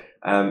do.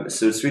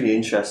 So it's really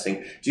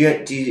interesting. Do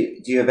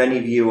you have any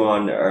view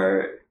on,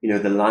 or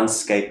the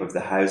landscape of the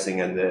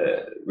housing and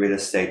the real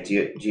estate? Do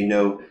you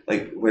know,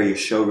 like, where your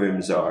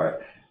showrooms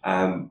are?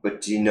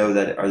 But do you know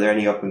that, are there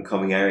any up and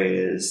coming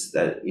areas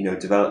that,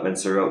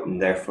 developments are open,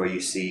 therefore you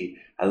see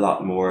a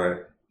lot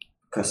more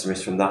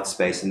customers from that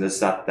space, and does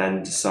that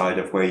then decide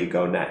of where you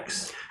go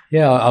next?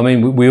 Yeah, I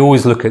mean, we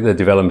always look at the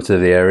development of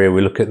the area.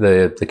 We look at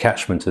the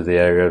catchment of the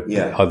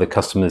area. Are the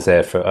customers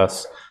there for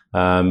us?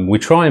 We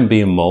try and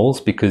be in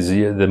malls, because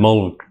the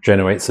mall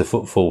generates the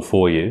footfall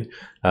for you.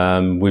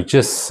 We've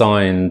just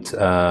signed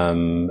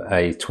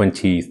a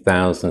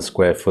 20,000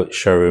 square foot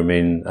showroom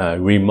in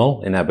Reem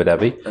Mall in Abu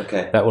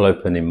Dhabi. That will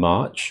open in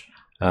March.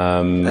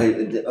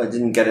 I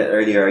didn't get it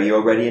earlier. Are you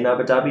already in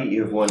Abu Dhabi?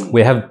 You have one.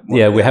 We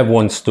have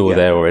one store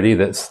there already.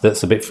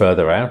 That's a bit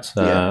further out,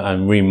 Yeah.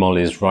 and Reem Mall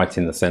is right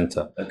in the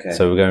centre. Okay.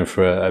 So we're going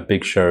for a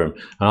big showroom,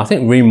 and I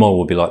think Reem Mall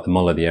will be like the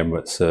Mall of the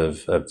Emirates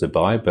of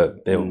Dubai, but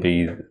it will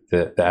be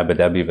the Abu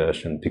Dhabi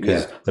version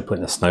because they're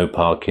putting a snow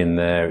park in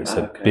there.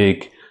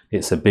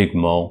 It's a big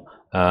mall,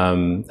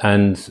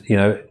 and you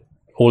know,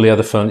 all the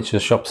other furniture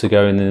shops are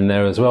going in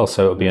there as well.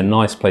 So it'll be a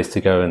nice place to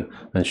go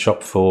and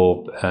shop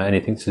for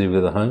anything to do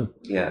with the home.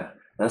 Yeah,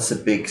 that's a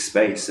big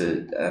space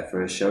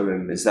for a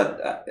showroom. Is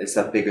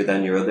that bigger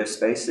than your other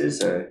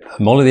spaces? Or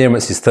Mall of the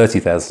Emirates is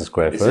 30,000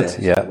 square Is foot. it?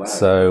 Yeah. Wow.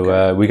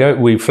 So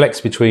we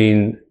flex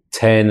between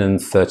 10 and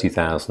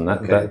 30,000.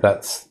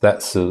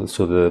 That's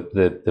sort of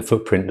the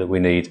footprint that we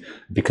need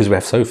because we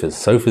have sofas.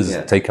 Sofas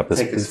take up a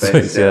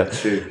space. Yeah,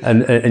 true.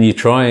 And you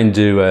try and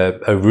do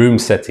a room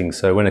setting.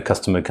 So when a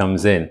customer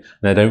comes in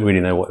and they don't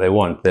really know what they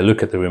want, they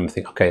look at the room and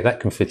think, okay,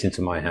 that can fit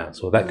into my house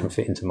or that can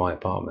fit into my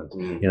apartment.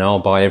 You know, I'll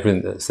buy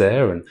everything that's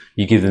there, and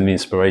you give them the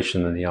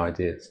inspiration and the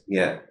ideas.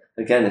 Yeah.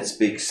 Again, it's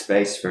big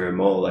space for a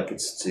mall. Like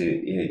it's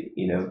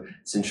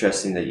it's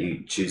interesting that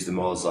you choose the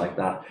malls like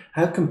that.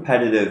 How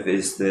competitive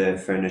is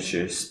the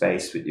furniture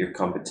space with your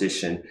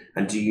competition?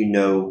 And do you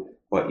know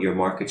what your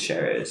market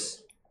share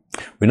is?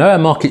 We know our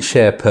market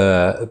share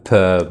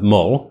per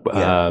mall,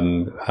 Yeah.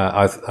 and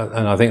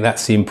I think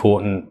that's the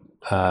important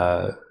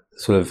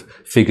sort of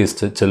figures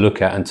to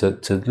look at and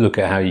to look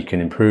at how you can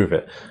improve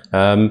it.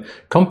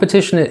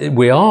 Competition,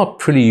 we are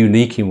pretty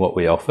unique in what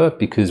we offer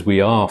because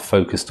we are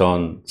focused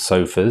on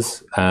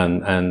sofas,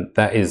 and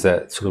that is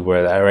sort of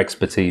where our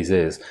expertise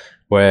is.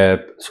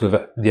 Where sort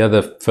of the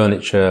other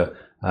furniture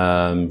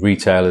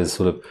retailers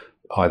sort of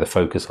either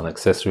focus on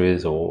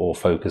accessories or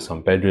focus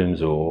on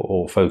bedrooms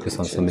or focus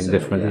on something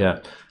different. Yeah.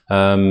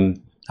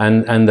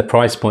 And the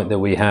price point that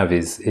we have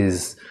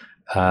is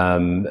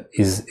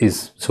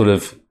sort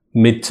of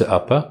mid to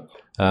upper.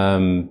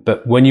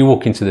 But when you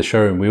walk into the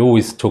showroom, we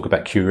always talk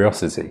about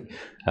curiosity.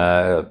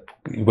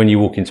 When you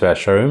walk into our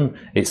showroom,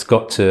 it's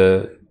got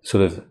to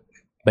sort of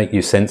make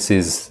your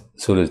senses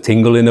sort of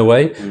tingle in a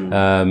way,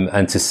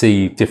 and to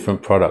see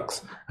different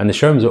products. And the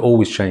showrooms are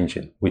always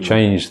changing. We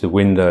change the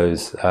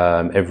windows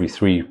every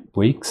 3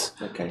 weeks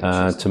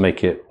to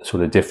make it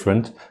sort of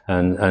different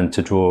and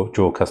to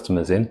draw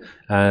customers in.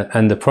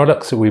 And the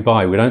products that we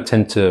buy, we don't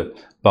tend to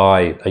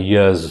buy a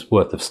year's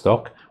worth of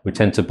stock. We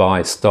tend to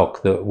buy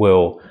stock that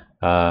will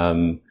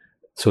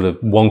sort of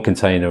one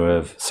container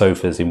of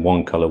sofas in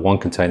one color, one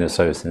container of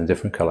sofas in a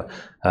different color,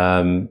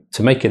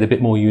 to make it a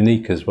bit more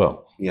unique as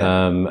well.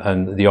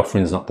 And the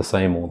offering is not the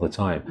same all the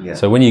time.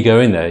 So when you go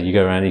in there, you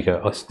go around, you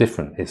go, oh, it's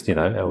different. It's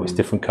it's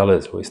different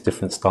colors, or it's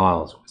different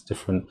styles, or it's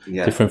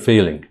different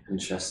feeling.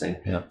 Interesting.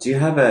 Do you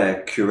have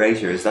a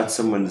curator? Is that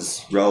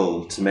someone's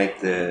role to make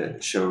the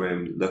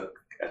showroom look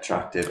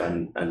attractive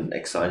and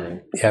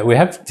exciting? Yeah, we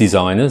have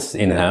designers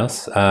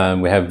in-house.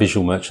 We have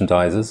visual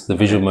merchandisers. The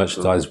visual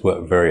merchandisers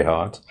work very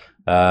hard.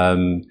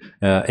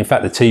 In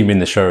fact, the team in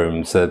the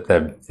showrooms,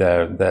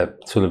 they're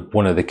sort of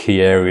one of the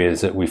key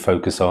areas that we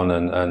focus on,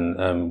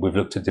 and we've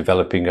looked at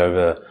developing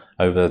over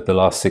the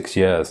last 6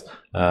 years,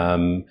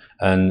 and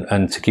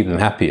to keep them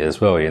happy as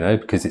well, you know,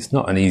 because it's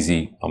not an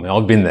easy. I mean,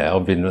 I've been there.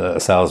 I've been a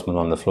salesman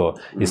on the floor.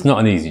 It's not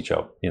an easy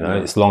job, you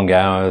know. It's long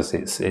hours.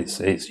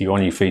 It's you're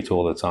on your feet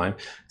all the time.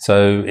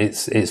 So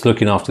it's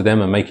looking after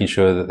them and making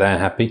sure that they're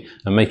happy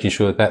and making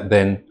sure that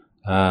then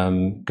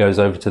goes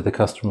over to the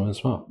customer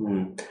as well.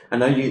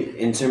 And are you,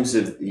 in terms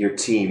of your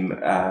team,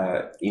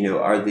 you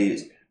know,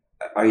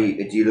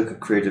 do you look at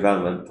career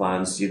development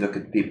plans? Do you look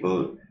at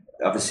people?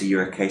 Obviously,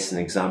 you're a case and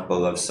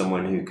example of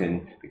someone who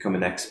can become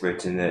an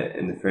expert in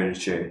the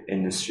furniture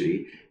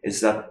industry. Is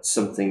that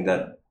something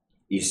that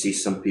you see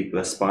some people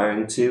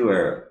aspiring to,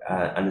 or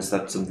and is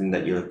that something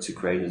that you look to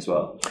create as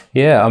well?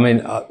 Yeah, I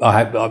mean,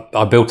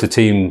 I built a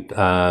team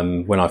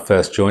when I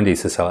first joined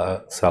Issa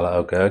Salah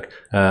Al Gurg,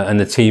 and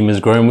the team has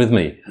grown with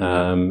me,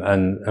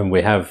 and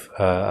we have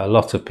a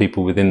lot of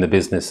people within the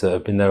business that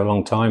have been there a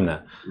long time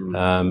now,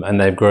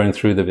 and they've grown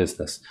through the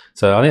business.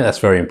 So I think that's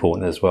very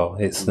important as well.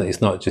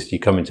 It's not just you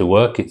come into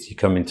work; it's you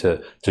come into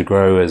to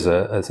grow as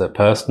a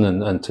person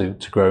and to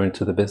grow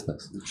into the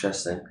business.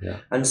 Interesting. Yeah.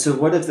 And so,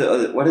 what are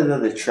the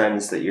other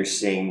trends that you're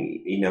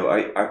seeing? You know,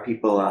 are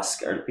people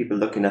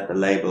looking at the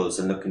labels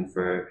and looking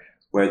for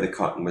where the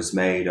cotton was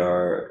made,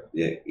 or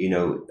you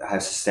know, how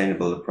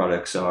sustainable the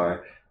products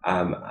are,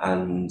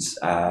 and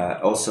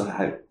also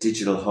how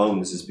digital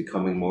homes is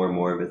becoming more and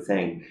more of a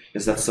thing?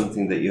 Is that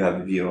something that you have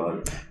a view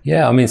on?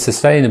 Yeah, I mean,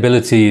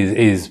 sustainability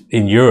is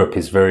in Europe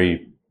is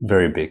very,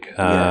 very big.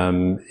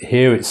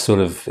 Here it's sort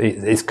of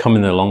it's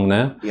coming along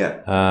now.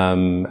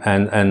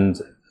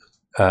 And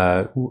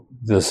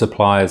the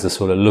suppliers are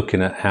sort of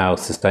looking at how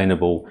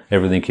sustainable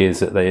everything is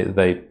that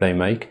they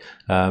make,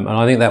 and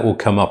I think that will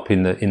come up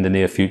in the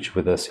near future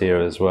with us here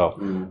as well.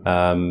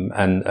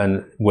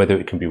 And whether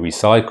it can be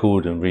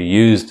recycled and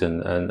reused,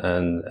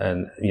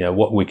 and you know,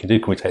 what we can do.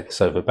 Can we take the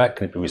sofa back?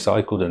 Can it be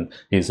recycled and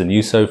here's a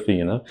new sofa?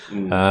 You know,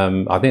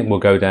 I think we'll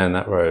go down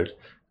that road.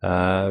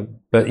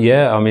 But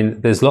yeah, I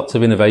mean, there's lots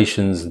of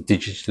innovations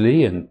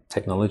digitally and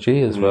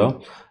technology as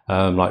well,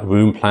 like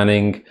room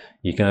planning.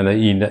 You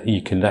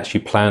can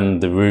actually plan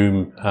the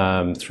room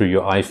through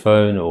your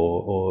iPhone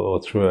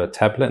or through a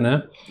tablet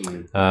now,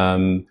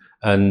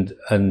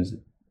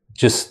 and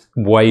just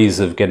ways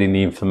of getting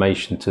the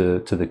information to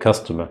the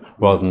customer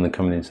rather than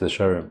coming into the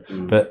showroom.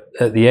 But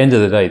at the end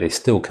of the day, they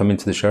still come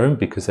into the showroom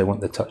because they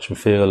want the touch and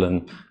feel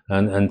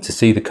and to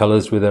see the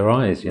colours with their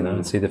eyes,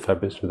 and see the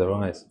fabrics with their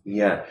eyes.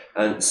 Yeah,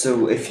 and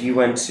so if you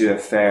went to a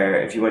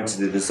fair, if you went to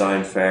the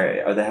design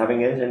fair, are they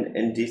having it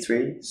in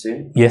D3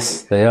 soon?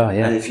 Yes, they are,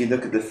 yeah. And if you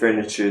look at the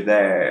furniture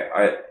there,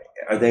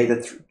 are they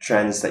the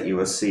trends that you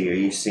will see? Are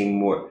you seeing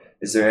more?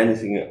 Is there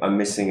anything I'm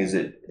missing? Is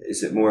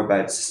it more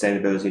about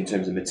sustainability in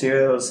terms of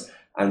materials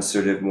and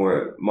sort of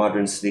more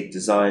modern, sleek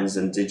designs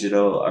and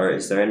digital, or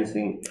is there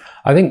anything?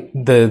 I think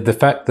the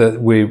fact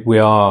that we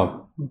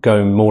are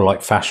going more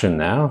like fashion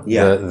now.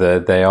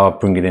 They are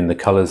bringing in the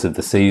colours of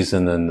the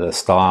season and the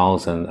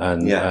styles and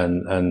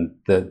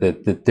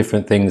the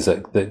different things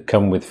that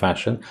come with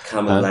fashion.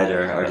 Camel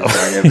leather, our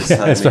designer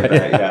was telling me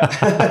about.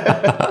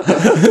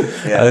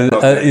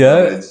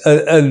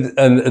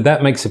 And that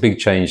makes a big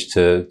change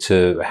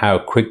to how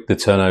quick the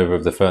turnover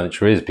of the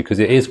furniture is, because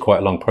it is quite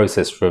a long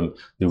process from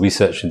the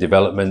research and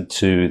development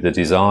to the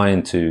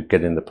design to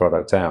getting the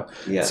product out.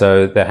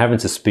 So they're having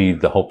to speed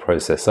the whole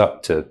process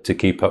up to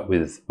keep up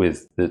with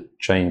the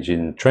change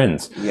in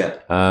trends.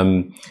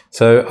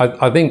 So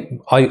I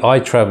think I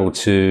travel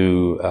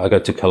I go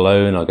to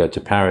Cologne, I go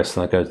to Paris,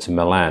 and I go to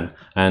Milan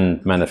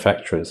and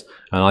manufacturers,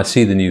 and I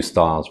see the new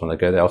styles when I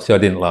go there. Obviously I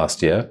didn't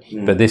last year,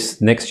 but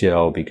next year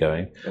I'll be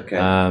going.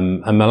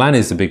 And Milan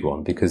is the big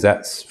one because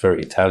that's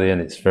very Italian.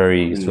 It's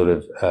very sort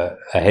of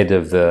ahead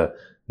of the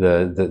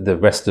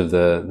rest of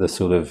the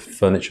sort of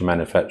furniture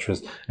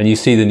manufacturers, and you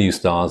see the new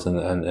styles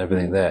and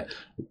everything there.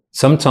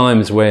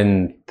 Sometimes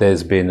when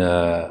there's been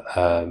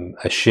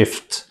a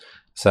shift,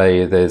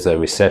 say there's a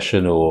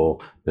recession or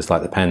there's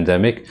like the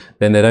pandemic,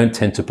 then they don't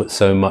tend to put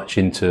so much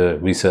into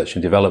research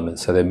and development,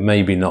 so there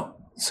may be not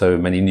so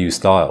many new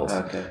styles.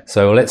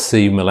 So let's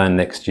see Milan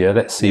next year.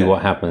 Let's see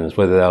what happens,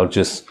 whether they'll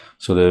just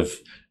sort of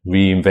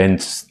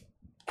reinvent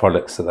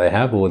products that they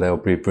have, or they'll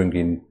be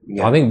bringing,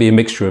 I think it'll be a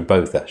mixture of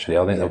both actually.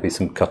 I think there'll be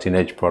some cutting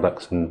edge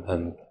products and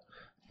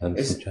some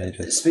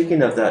changes.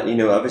 Speaking of that,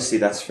 obviously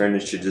that's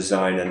furniture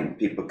design and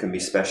people can be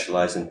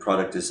specialized in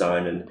product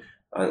design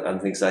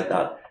and things like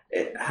that.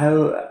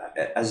 How,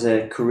 as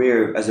a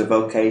career, as a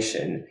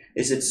vocation,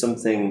 is it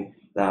something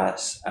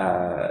that,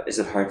 is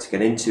it hard to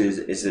get into?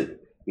 Is it,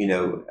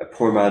 a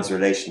poor man's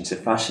relation to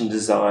fashion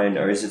design,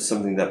 or is it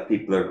something that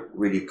people are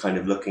really kind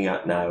of looking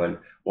at now and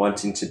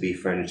wanting to be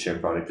furniture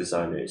and product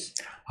designers?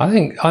 I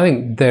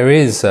think there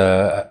is,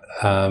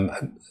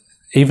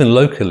 even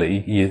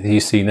locally, you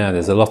see now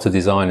there's a lot of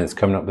designers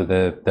coming up with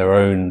their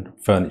own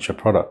furniture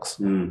products.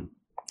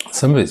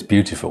 Some of it's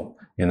beautiful,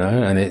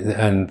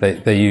 and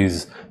they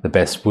use the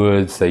best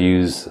woods, they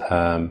use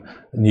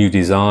new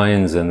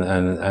designs,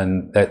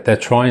 and they're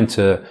trying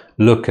to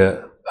look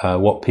at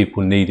what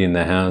people need in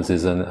their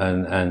houses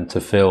and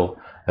to fill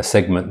a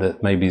segment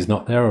that maybe is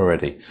not there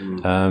already.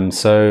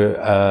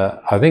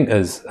 So I think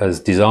as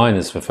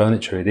designers for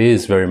furniture, it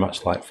is very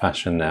much like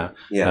fashion now,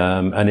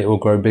 and it will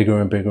grow bigger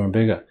and bigger and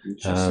bigger.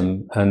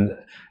 And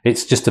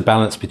it's just a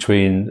balance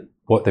between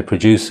what they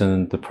produce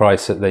and the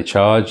price that they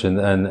charge,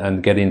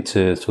 and get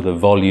into sort of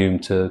volume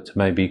to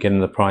maybe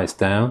getting the price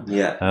down,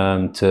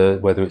 to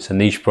whether it's a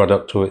niche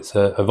product or it's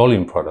a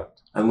volume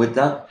product. And would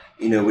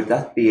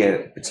that be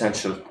a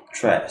potential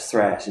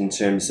threat in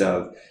terms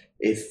of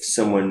if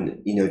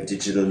someone,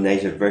 digital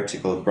native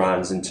vertical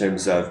brands, in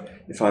terms of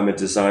if I'm a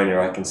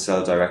designer, I can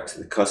sell direct to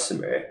the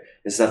customer?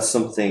 Is that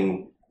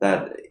something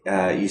that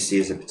you see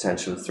as a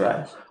potential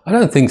threat? I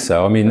don't think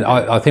so. I mean,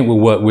 I think we'll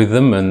work with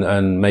them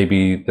and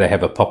maybe they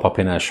have a pop-up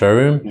in our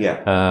showroom,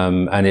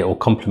 and it will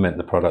complement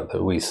the product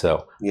that we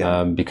sell,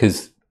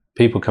 because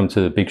people come to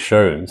the big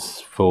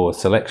showrooms for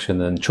selection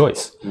and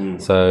choice.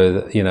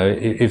 So,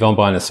 if I'm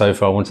buying a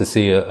sofa, I want to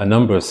see a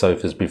number of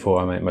sofas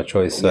before I make my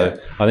choice. So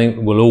I think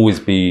we'll always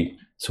be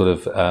sort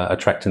of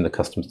attracting the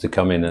customers to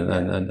come in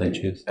and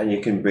choose. And you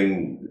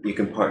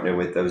can partner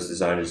with those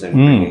designers and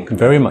bring in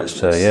very much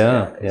so.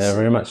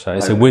 Very much so.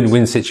 It's a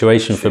win-win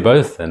situation for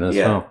both then as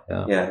well.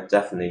 Yeah,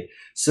 definitely.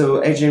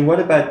 So, Adrian, what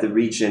about the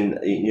region?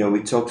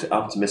 We talked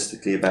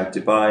optimistically about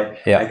Dubai.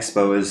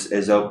 Expo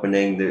is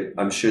opening.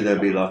 I'm sure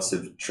there'll be lots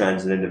of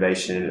trends and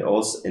innovation in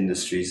all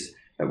industries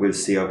that we'll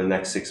see over the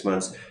next 6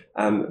 months.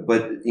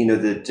 But,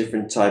 the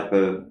different type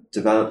of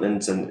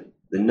development and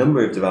the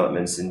number of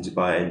developments in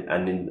Dubai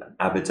and in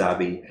Abu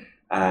Dhabi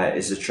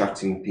is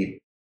attracting people.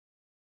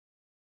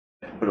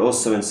 But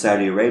also in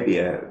Saudi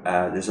Arabia,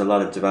 there's a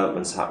lot of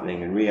developments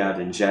happening in Riyadh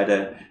and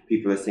Jeddah.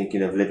 People are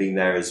thinking of living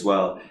there as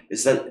well.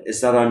 Is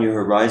that on your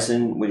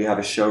horizon? Will you have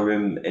a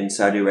showroom in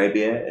Saudi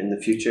Arabia in the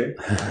future?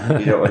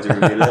 You don't want to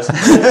reveal it?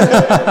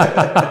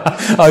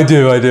 I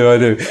do.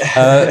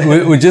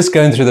 We're just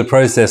going through the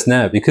process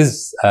now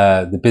because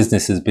the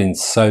business has been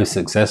so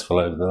successful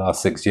over the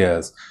last 6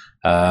 years.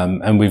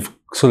 and we've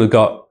sort of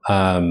got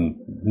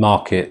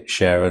market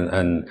share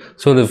and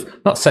sort of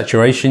not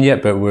saturation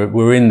yet, but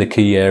we're in the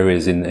key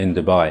areas in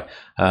Dubai.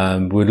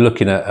 We're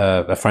looking at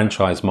a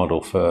franchise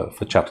model for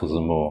Chattels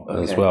and Moore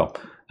as well.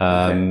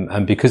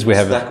 And because we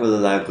have that will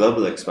allow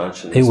global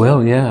expansion. It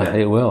will,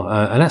 it will,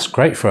 and that's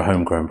great for a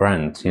homegrown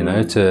brand, you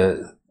know,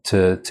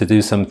 to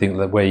do something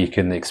where you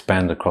can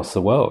expand across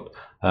the world.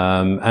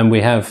 And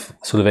we have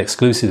sort of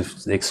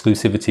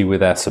exclusivity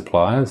with our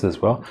suppliers as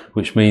well,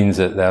 which means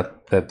that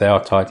they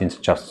are tied into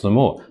Chattels and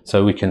Moore,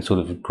 so we can sort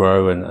of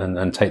grow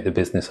and take the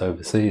business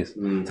overseas.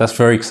 So that's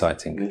very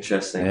exciting.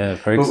 Interesting. Yeah,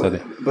 very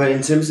exciting. But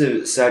in terms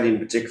of Saudi in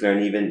particular,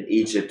 and even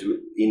Egypt,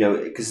 you know,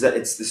 because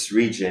it's this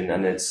region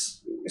and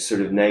it's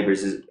sort of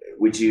neighbors,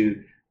 would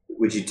you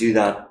do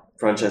that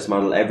franchise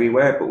model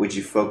everywhere, but would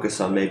you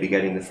focus on maybe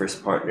getting the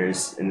first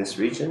partners in this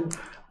region?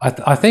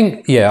 I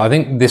think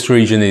this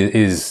region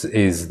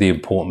is the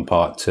important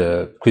part,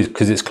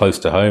 because it's close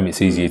to home.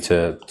 It's easier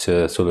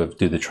to sort of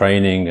do the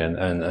training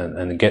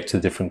and get to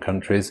different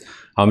countries.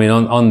 I mean,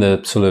 on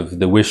the sort of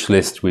the wish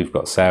list, we've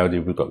got Saudi,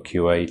 we've got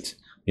Kuwait,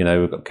 you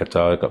know, we've got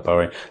Qatar, we've got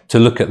Bahrain, to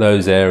look at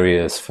those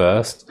areas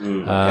first.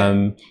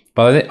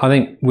 But I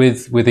think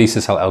with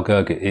Issa Salt Al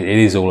Ghurg, it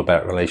is all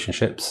about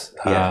relationships.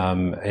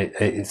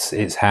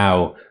 It's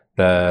how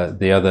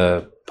the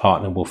other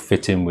partner will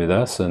fit in with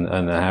us and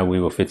how we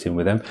will fit in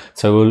with them.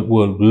 So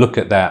we'll look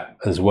at that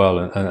as well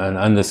and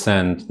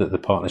understand that the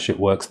partnership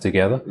works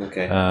together,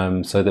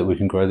 so that we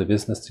can grow the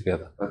business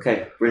together.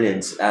 Okay,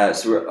 brilliant.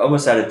 So we're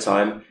almost out of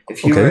time.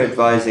 If you were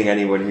advising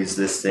anyone who's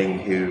listening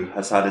who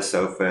has had a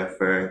sofa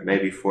for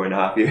maybe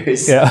 4.5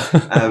 years,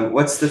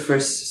 what's the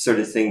first sort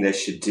of thing they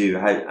should do?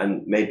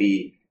 And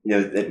maybe, you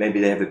know, maybe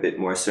they have a bit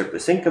more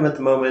surplus income at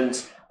the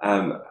moment.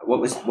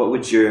 What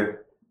would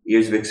your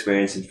years of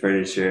experience in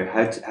furniture,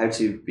 how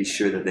to be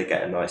sure that they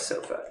get a nice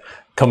sofa?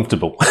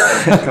 Comfortable.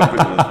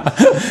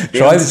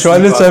 Try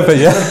the sofa,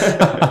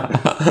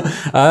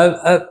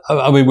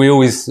 I mean, we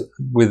always,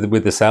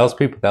 with the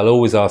salespeople, they'll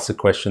always ask the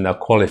question, they'll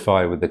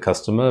qualify with the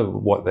customer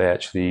what they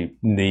actually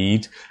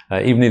need,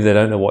 even if they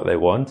don't know what they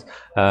want.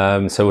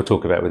 So we'll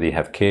talk about whether you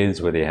have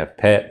kids, whether you have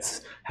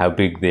pets, how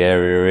big the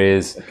area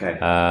is,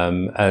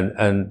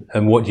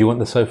 and what do you want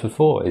the sofa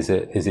for? Is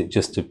it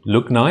just to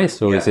look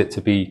nice, or is it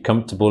to be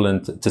comfortable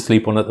and to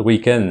sleep on at the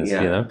weekends?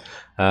 You know,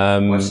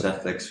 watch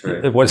Netflix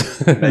for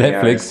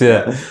Netflix,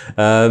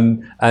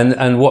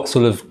 and what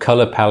sort of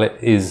color palette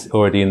is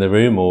already in the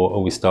room, or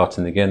are we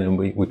starting again and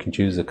we can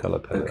choose a color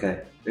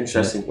palette?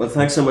 Interesting. Well,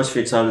 thanks so much for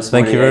your time this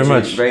morning. Thank you very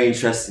much. Very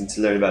interesting to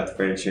learn about the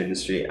furniture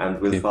industry,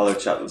 and we'll follow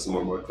Chattels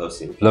more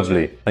closely.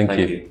 Lovely. Thank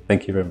you.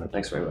 Thank you very much.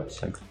 Thanks very much.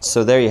 Thanks.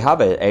 So there you have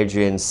it.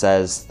 Adrian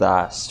says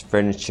that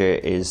furniture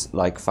is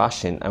like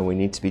fashion, and we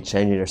need to be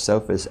changing our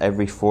sofas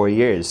every 4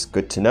 years.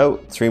 Good to know.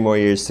 3 more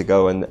years to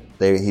go, and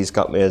he's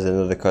got me as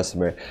another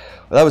customer.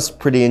 Well, that was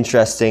pretty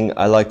interesting.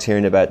 I liked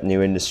hearing about the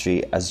new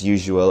industry as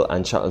usual,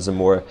 and Chattels and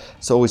Moore.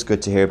 It's always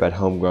good to hear about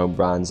homegrown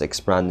brands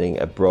expanding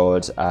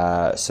abroad,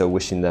 so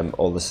wishing them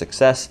all the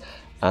success.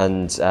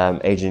 And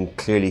Adrian,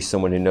 clearly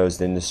someone who knows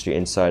the industry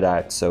inside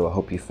out, so I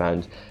hope you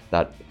found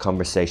that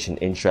conversation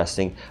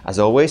interesting. As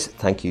always,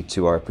 thank you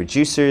to our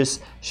producers,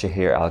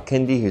 Shahir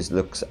Al-Kindi, who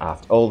looks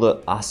after all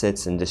the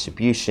assets and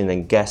distribution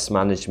and guest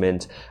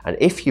management. And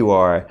if you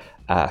are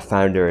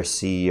founder or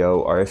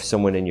CEO, or if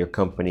someone in your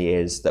company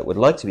is that would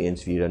like to be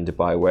interviewed on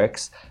Dubai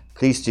Works,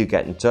 please do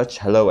get in touch.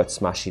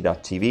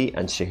 hello@smashy.tv,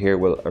 and Shahir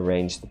will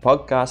arrange the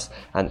podcast.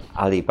 And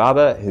Ali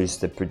Baba, who's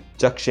the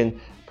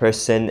production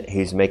person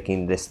who's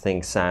making this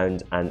thing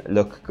sound and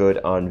look good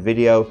on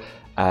video,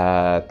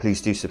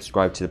 please do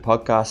subscribe to the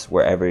podcast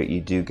wherever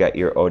you do get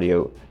your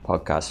audio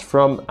podcast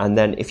from. And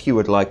then if you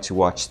would like to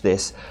watch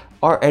this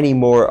or any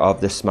more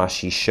of the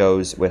Smashy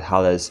shows with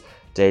Hala's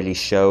Daily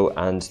Show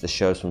and the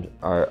shows from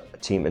our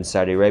team in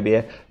Saudi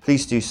Arabia,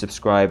 please do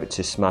subscribe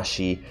to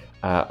Smashy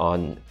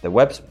on the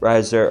web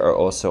browser or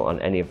also on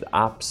any of the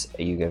apps.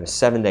 You get a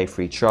 7-day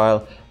free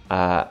trial,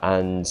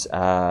 and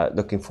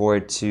looking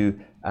forward to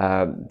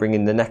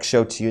bringing the next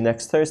show to you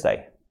next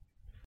Thursday.